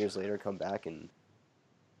years, 10 years later, come back and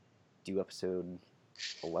do episode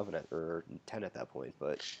 11 or 10 at that point.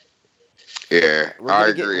 But yeah, I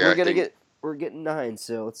agree. We're getting 9,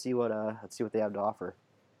 so let's see what they have to offer.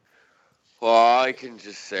 Well, all I can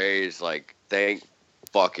just say is like thank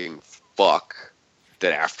fucking fuck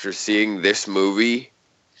that after seeing this movie,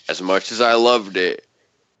 as much as I loved it,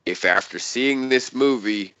 if after seeing this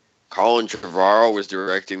movie Colin Trevorrow was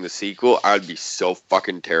directing the sequel, I'd be so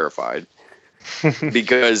fucking terrified.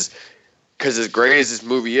 because as great as this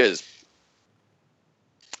movie is,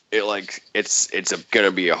 it's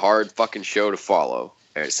gonna be a hard fucking show to follow.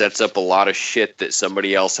 And it sets up a lot of shit that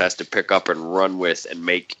somebody else has to pick up and run with and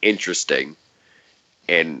make interesting.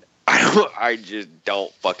 And I just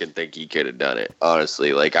don't fucking think he could have done it,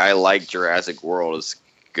 honestly. Like, I like Jurassic World as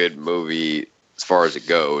a good movie as far as it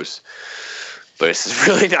goes, but it's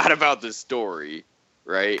really not about the story,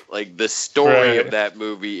 right? Like, the story of that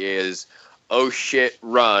movie is, oh shit,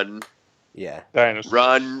 run. Yeah. Dinosaur.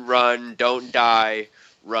 Run, don't die,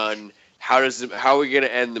 run. How are we going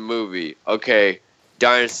to end the movie? Okay,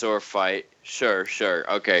 dinosaur fight. Sure.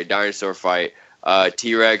 Okay, dinosaur fight.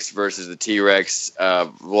 T-Rex versus the T-Rex,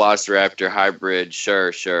 Velociraptor hybrid.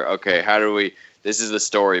 Sure. Okay, this is the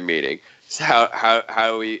story meeting. So how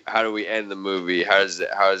do we end the movie? How is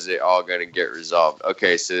it all gonna get resolved?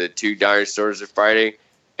 Okay, so the two dinosaurs are fighting,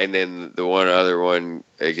 and then the other one,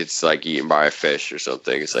 it gets like eaten by a fish or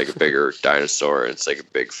something. It's like a bigger dinosaur, and it's like a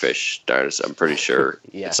big fish dinosaur. I'm pretty sure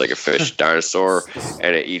it's like a fish dinosaur,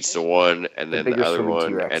 and it eats the one, and then the other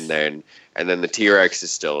one, T-Rex. and then the T-Rex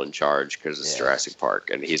is still in charge because it's Jurassic Park,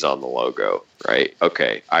 and he's on the logo, right?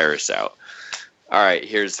 Okay, Iris out. All right,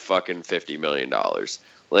 here's fucking $50 million.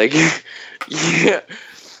 Like, yeah,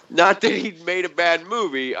 not that he made a bad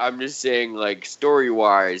movie. I'm just saying, like,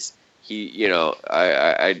 story-wise,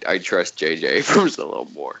 I trust J.J. Abrams a little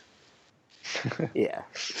more. Yeah.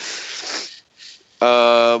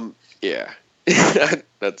 Yeah.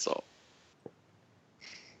 That's all.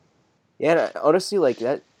 Yeah, and honestly, like,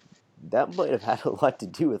 that might have had a lot to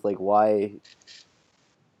do with, like, why...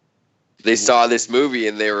 They saw this movie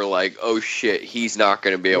and they were like, oh shit, he's not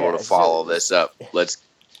going to be able to follow this up. Let's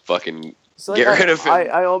fucking get rid of him.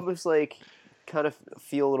 I almost, like, kind of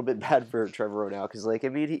feel a little bit bad for Trevorrow now, because, like, I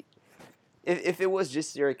mean, if it was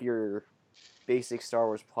just, like, your basic Star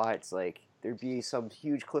Wars plot, it's like, there'd be some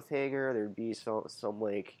huge cliffhanger, there'd be some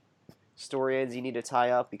like, story ends you need to tie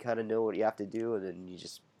up, you kind of know what you have to do, and then you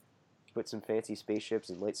just put some fancy spaceships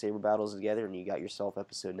and lightsaber battles together, and you got yourself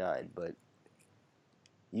Episode 9, but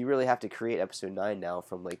you really have to create Episode 9 now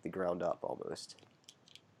from, like, the ground up, almost.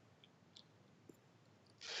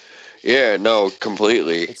 Yeah, no,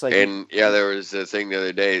 completely. It's like, and, there was a thing the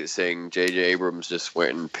other day saying J.J. Abrams just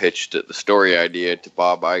went and pitched the story idea to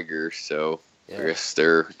Bob Iger, so I guess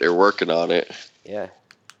they're working on it. Yeah.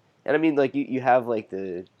 And, I mean, like, you have, like,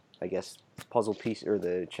 the, I guess, puzzle piece, or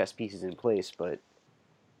the chess pieces in place, but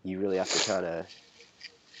you really have to kind of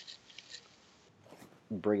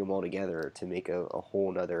bring them all together to make a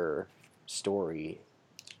whole nother story,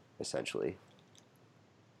 essentially.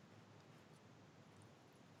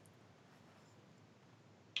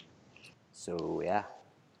 So, yeah.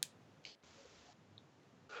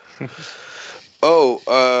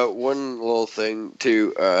 One little thing,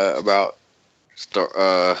 too, about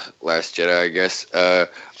Last Jedi, I guess.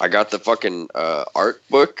 I got the fucking art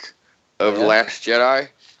book of Last Jedi,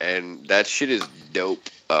 and that shit is dope.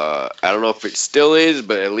 I don't know if it still is,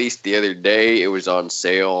 but at least the other day it was on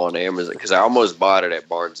sale on Amazon because I almost bought it at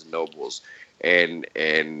Barnes and Nobles, and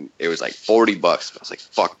it was like $40. I was like,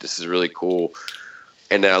 fuck, this is really cool.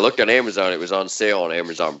 And then I looked on Amazon; it was on sale on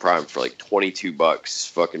Amazon Prime for like $22,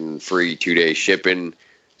 fucking free 2-day shipping.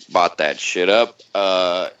 Bought that shit up.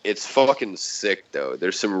 It's fucking sick though.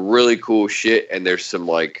 There's some really cool shit, and there's some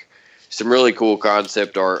really cool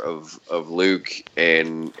concept art of Luke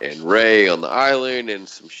and Rey on the island, and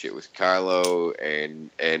some shit with Kylo,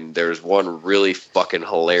 and there's one really fucking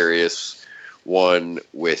hilarious one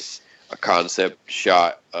with a concept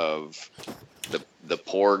shot of the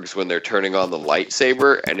Porgs when they're turning on the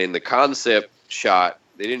lightsaber, and in the concept shot,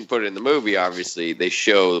 they didn't put it in the movie, obviously, they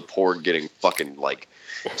show the Porg getting fucking, like,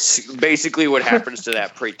 basically what happens to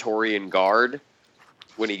that Praetorian guard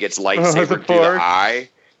when he gets lightsabered through the eye,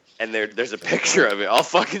 and there's a picture of it. I'll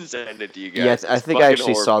fucking send it to you guys. Yes, I think I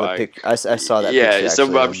actually saw the picture. I saw that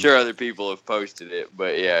picture. Yeah, I'm sure other people have posted it,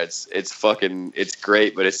 but yeah, it's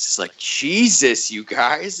great, but it's just like, Jesus, you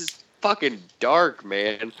guys, it's fucking dark,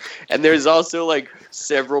 man. And there's also like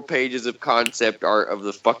several pages of concept art of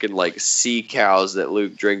the fucking like sea cows that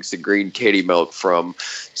Luke drinks the green titty milk from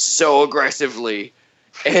so aggressively,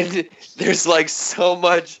 and there's like so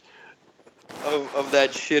much of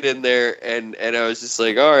that shit in there, and I was just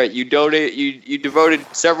like, all right, you devoted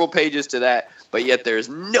several pages to that, but yet there's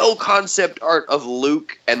no concept art of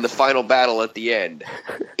Luke and the final battle at the end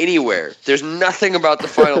anywhere. There's nothing about the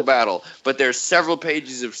final battle, but there's several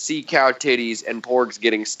pages of sea cow titties and Porgs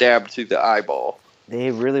getting stabbed through the eyeball.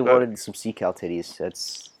 They really wanted some sea cow titties.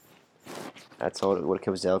 That's all what it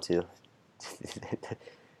comes down to.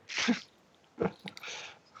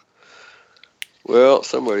 Well,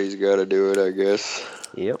 somebody's got to do it, I guess.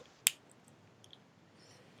 Yep.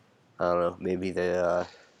 I don't know. Maybe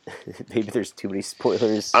maybe there's too many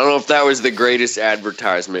spoilers. I don't know if that was the greatest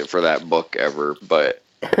advertisement for that book ever, but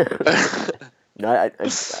no, I'll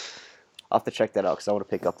have to check that out because I want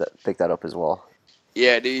to pick that up as well.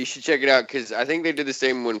 Yeah, dude, you should check it out because I think they did the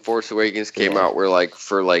same when Force Awakens came out, where like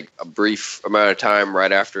for like a brief amount of time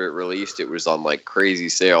right after it released, it was on like crazy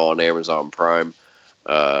sale on Amazon Prime,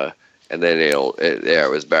 and then it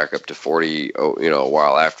was back up to $40, a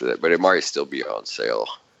while after that, but it might still be on sale.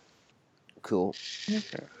 Cool.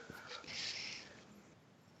 Okay.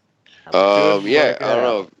 I don't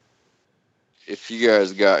know if you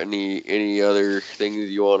guys got any other things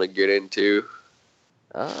you want to get into.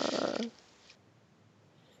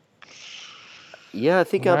 Yeah, I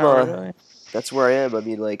think Really. that's where I am. I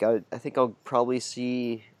mean, like, I think I'll probably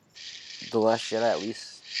see The Last Jedi at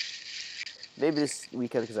least maybe this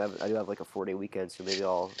weekend because I do have like a 4-day weekend, so maybe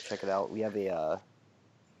I'll check it out. We have a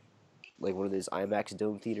like one of those IMAX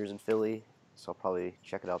Dome theaters in Philly, so I'll probably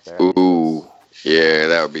check it out there. Ooh, yeah,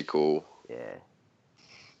 that would be cool. Yeah.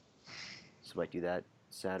 So might do that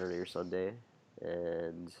Saturday or Sunday,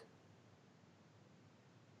 and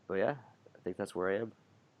yeah, I think that's where I am.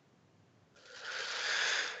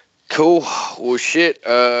 Cool. Well, shit.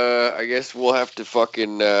 I guess we'll have to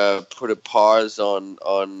fucking put a pause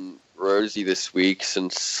on Rosie this week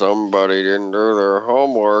since somebody didn't do their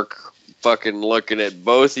homework. Fucking looking at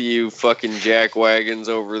both of you fucking jackwagons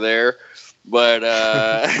over there, but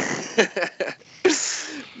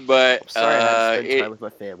but Sorry, I had to spend time with my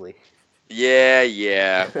family.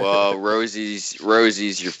 Yeah. Well, Rosie's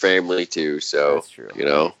your family too, so that's true.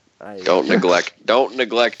 Don't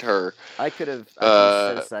neglect her. I could have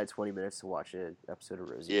set aside 20 minutes to watch an episode of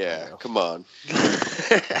Rosie. Yeah, come on.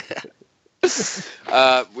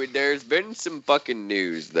 There's been some fucking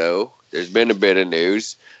news, though. There's been a bit of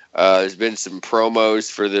news. There's been some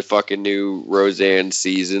promos for the fucking new Roseanne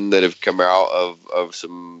season that have come out of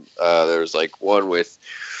some. There's like one with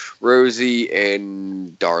Rosie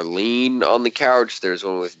and Darlene on the couch. There's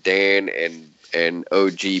one with Dan and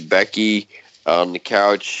OG Becky on the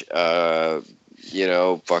couch,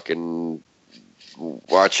 fucking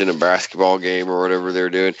watching a basketball game or whatever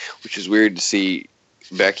they're doing, which is weird to see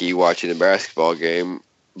Becky watching a basketball game,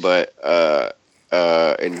 but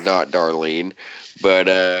and not Darlene. But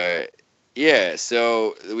yeah,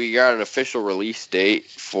 so we got an official release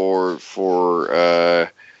date for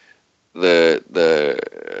the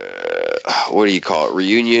what do you call it?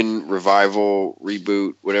 Reunion, revival,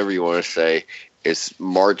 reboot, whatever you want to say. It's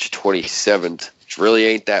March 27th, which really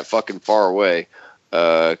ain't that fucking far away,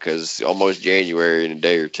 because almost January in a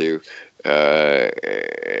day or two.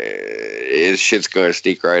 This shit's going to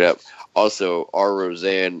sneak right up. Also, our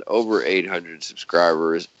Roseanne, over 800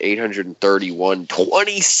 subscribers, 831,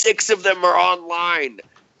 26 of them are online.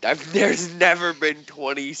 There's never been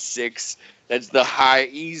 26 That's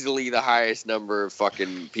easily the highest number of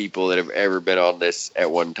fucking people that have ever been on this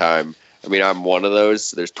at one time. I mean, I'm one of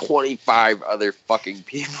those. There's 25 other fucking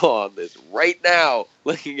people on this right now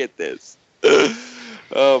looking at this.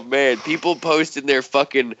 Oh, man. People posting their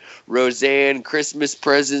fucking Roseanne Christmas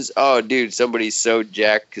presents. Oh, dude, somebody's so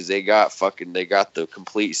jacked because they got the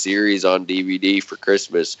complete series on DVD for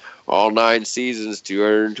Christmas. All 9 seasons,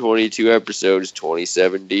 222 episodes,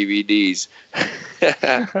 27 DVDs.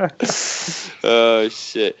 Oh,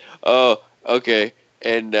 shit. Oh, okay.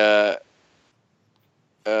 And, oh,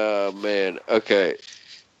 man. Okay.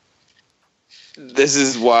 This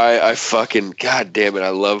is why I fucking, god damn it, I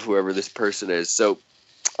love whoever this person is. So,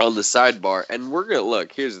 on the sidebar, and we're going to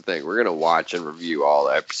look, here's the thing, we're going to watch and review all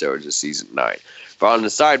the episodes of season 9. But on the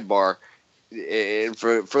sidebar, and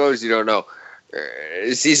for those who don't know,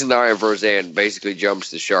 season 9 of Roseanne basically jumps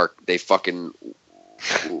the shark. They fucking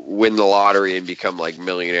win the lottery and become like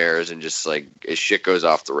millionaires, and just like shit goes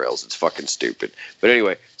off the rails. It's fucking stupid. But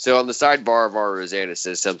anyway, so on the sidebar of our Roseanne, it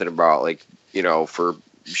says something about like, you know, for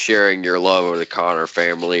sharing your love of the Connor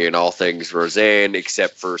family and all things Roseanne,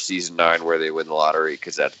 except for season 9 where they win the lottery,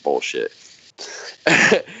 because that's bullshit.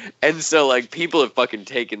 And so like people have fucking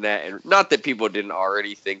taken that, and not that people didn't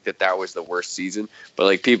already think that was the worst season, but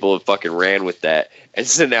like people have fucking ran with that. And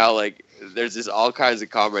so now like there's just all kinds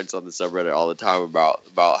of comments on the subreddit all the time about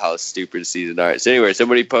how stupid season 9 is. So anyway,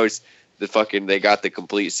 somebody posts they got the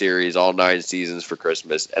complete series, all 9 seasons for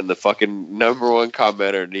Christmas, and the fucking number one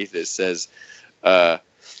comment underneath it says,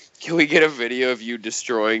 can we get a video of you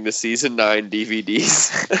destroying the season 9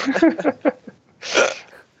 DVDs?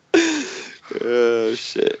 Oh,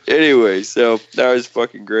 shit. Anyway, so that was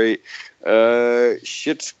fucking great.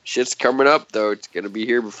 Shit's coming up, though. It's going to be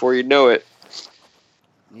here before you know it.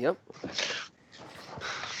 Yep.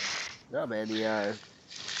 No, man, the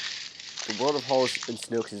world of Halls and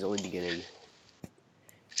Snooks is only beginning.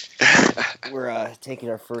 We're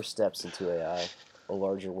taking our first steps into a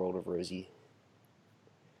larger world of Rosie.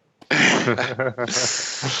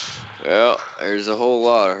 Well, there's a whole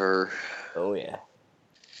lot of her. Oh yeah.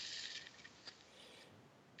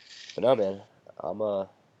 But no, man, I'm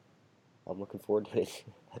looking forward to it.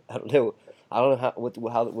 I don't know what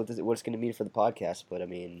it's going to mean for the podcast, but I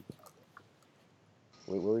mean,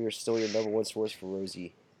 we're still your number one source for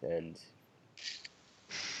Rosie, and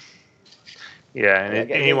yeah, and if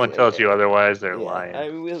anyone tells you otherwise, they're lying. I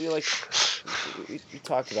mean, we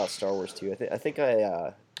talked about Star Wars too. I think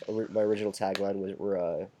my original tagline was we're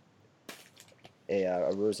a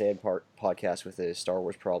Roseanne podcast with a Star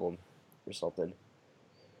Wars problem or something.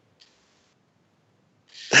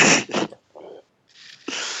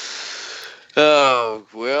 Oh,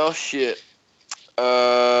 well, shit.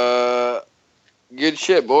 Good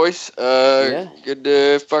shit, boys. Yeah. Good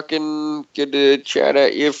to chat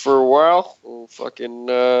at you for a while. Fucking,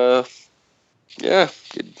 yeah,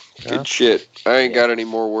 good shit. I ain't got any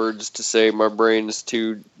more words to say. My brain's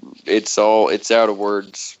it's out of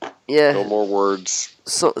words. Yeah. No more words.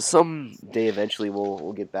 So someday eventually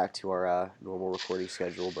we'll get back to our normal recording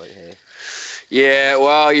schedule, but hey. Yeah,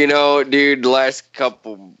 well, you know, dude, the last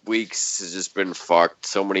couple weeks has just been fucked.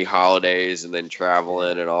 So many holidays and then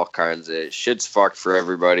traveling and all kinds of shit's fucked for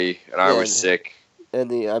everybody. And I was sick. And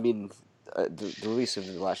the release of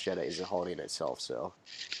The Last Jedi is a holiday in itself, so.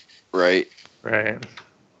 Right. Right.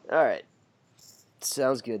 All right.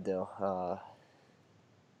 Sounds good, though.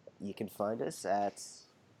 You can find us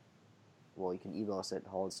you can email us at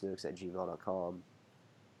hollandsnooks@gmail.com.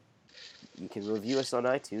 You can review us on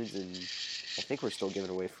iTunes, and I think we're still giving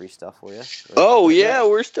away free stuff for you. Right? Oh, yeah,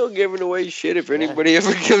 we're still giving away shit if anybody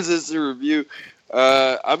ever gives us a review.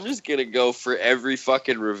 I'm just going to go for every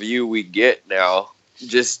fucking review we get now.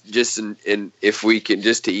 Just in if we can,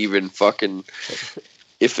 just to even fucking,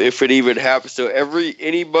 if it even happens. So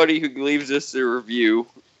anybody who leaves us a review,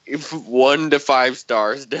 if 1 to 5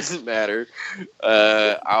 stars, doesn't matter.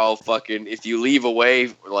 I'll fucking, if you leave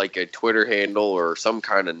away like a Twitter handle or some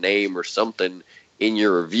kind of name or something in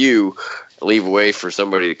your review, leave away for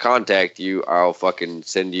somebody to contact you, I'll fucking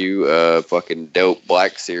send you a fucking dope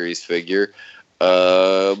Black Series figure.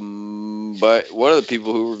 But one of the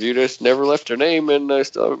people who reviewed us never left her name, and I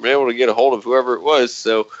still haven't been able to get a hold of whoever it was,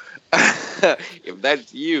 so if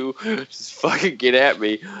that's you, just fucking get at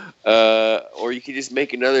me. Or you can just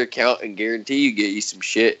make another account and guarantee you get you some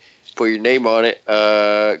shit, put your name on it,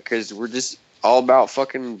 because we're just all about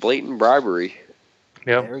fucking blatant bribery.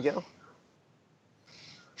 Yep. There we go.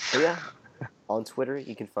 But yeah, on Twitter,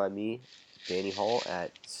 you can find me, Danny Hall,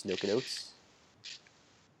 at Snoke and Oats.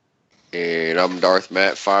 And I'm Darth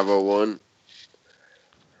Matt 501.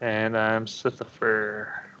 And I'm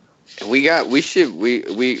Sithifer. We gotta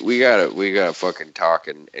fucking talk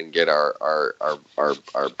and get our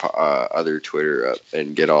other Twitter up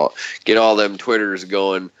and get all them Twitters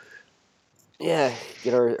going. Yeah,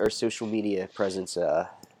 get our social media presence.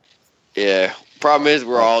 Yeah. Problem is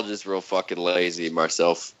we're all just real fucking lazy,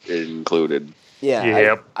 myself included. Yeah,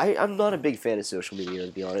 Yep. I'm not a big fan of social media,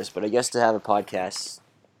 to be honest, but I guess to have a podcast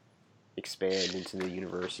expand into the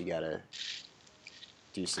universe, you gotta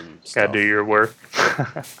do some stuff. Gotta do your work.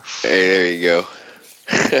 Hey, there you go.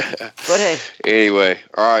 But hey. Anyway,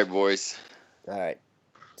 all right, boys. All right.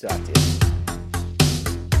 Talk to you.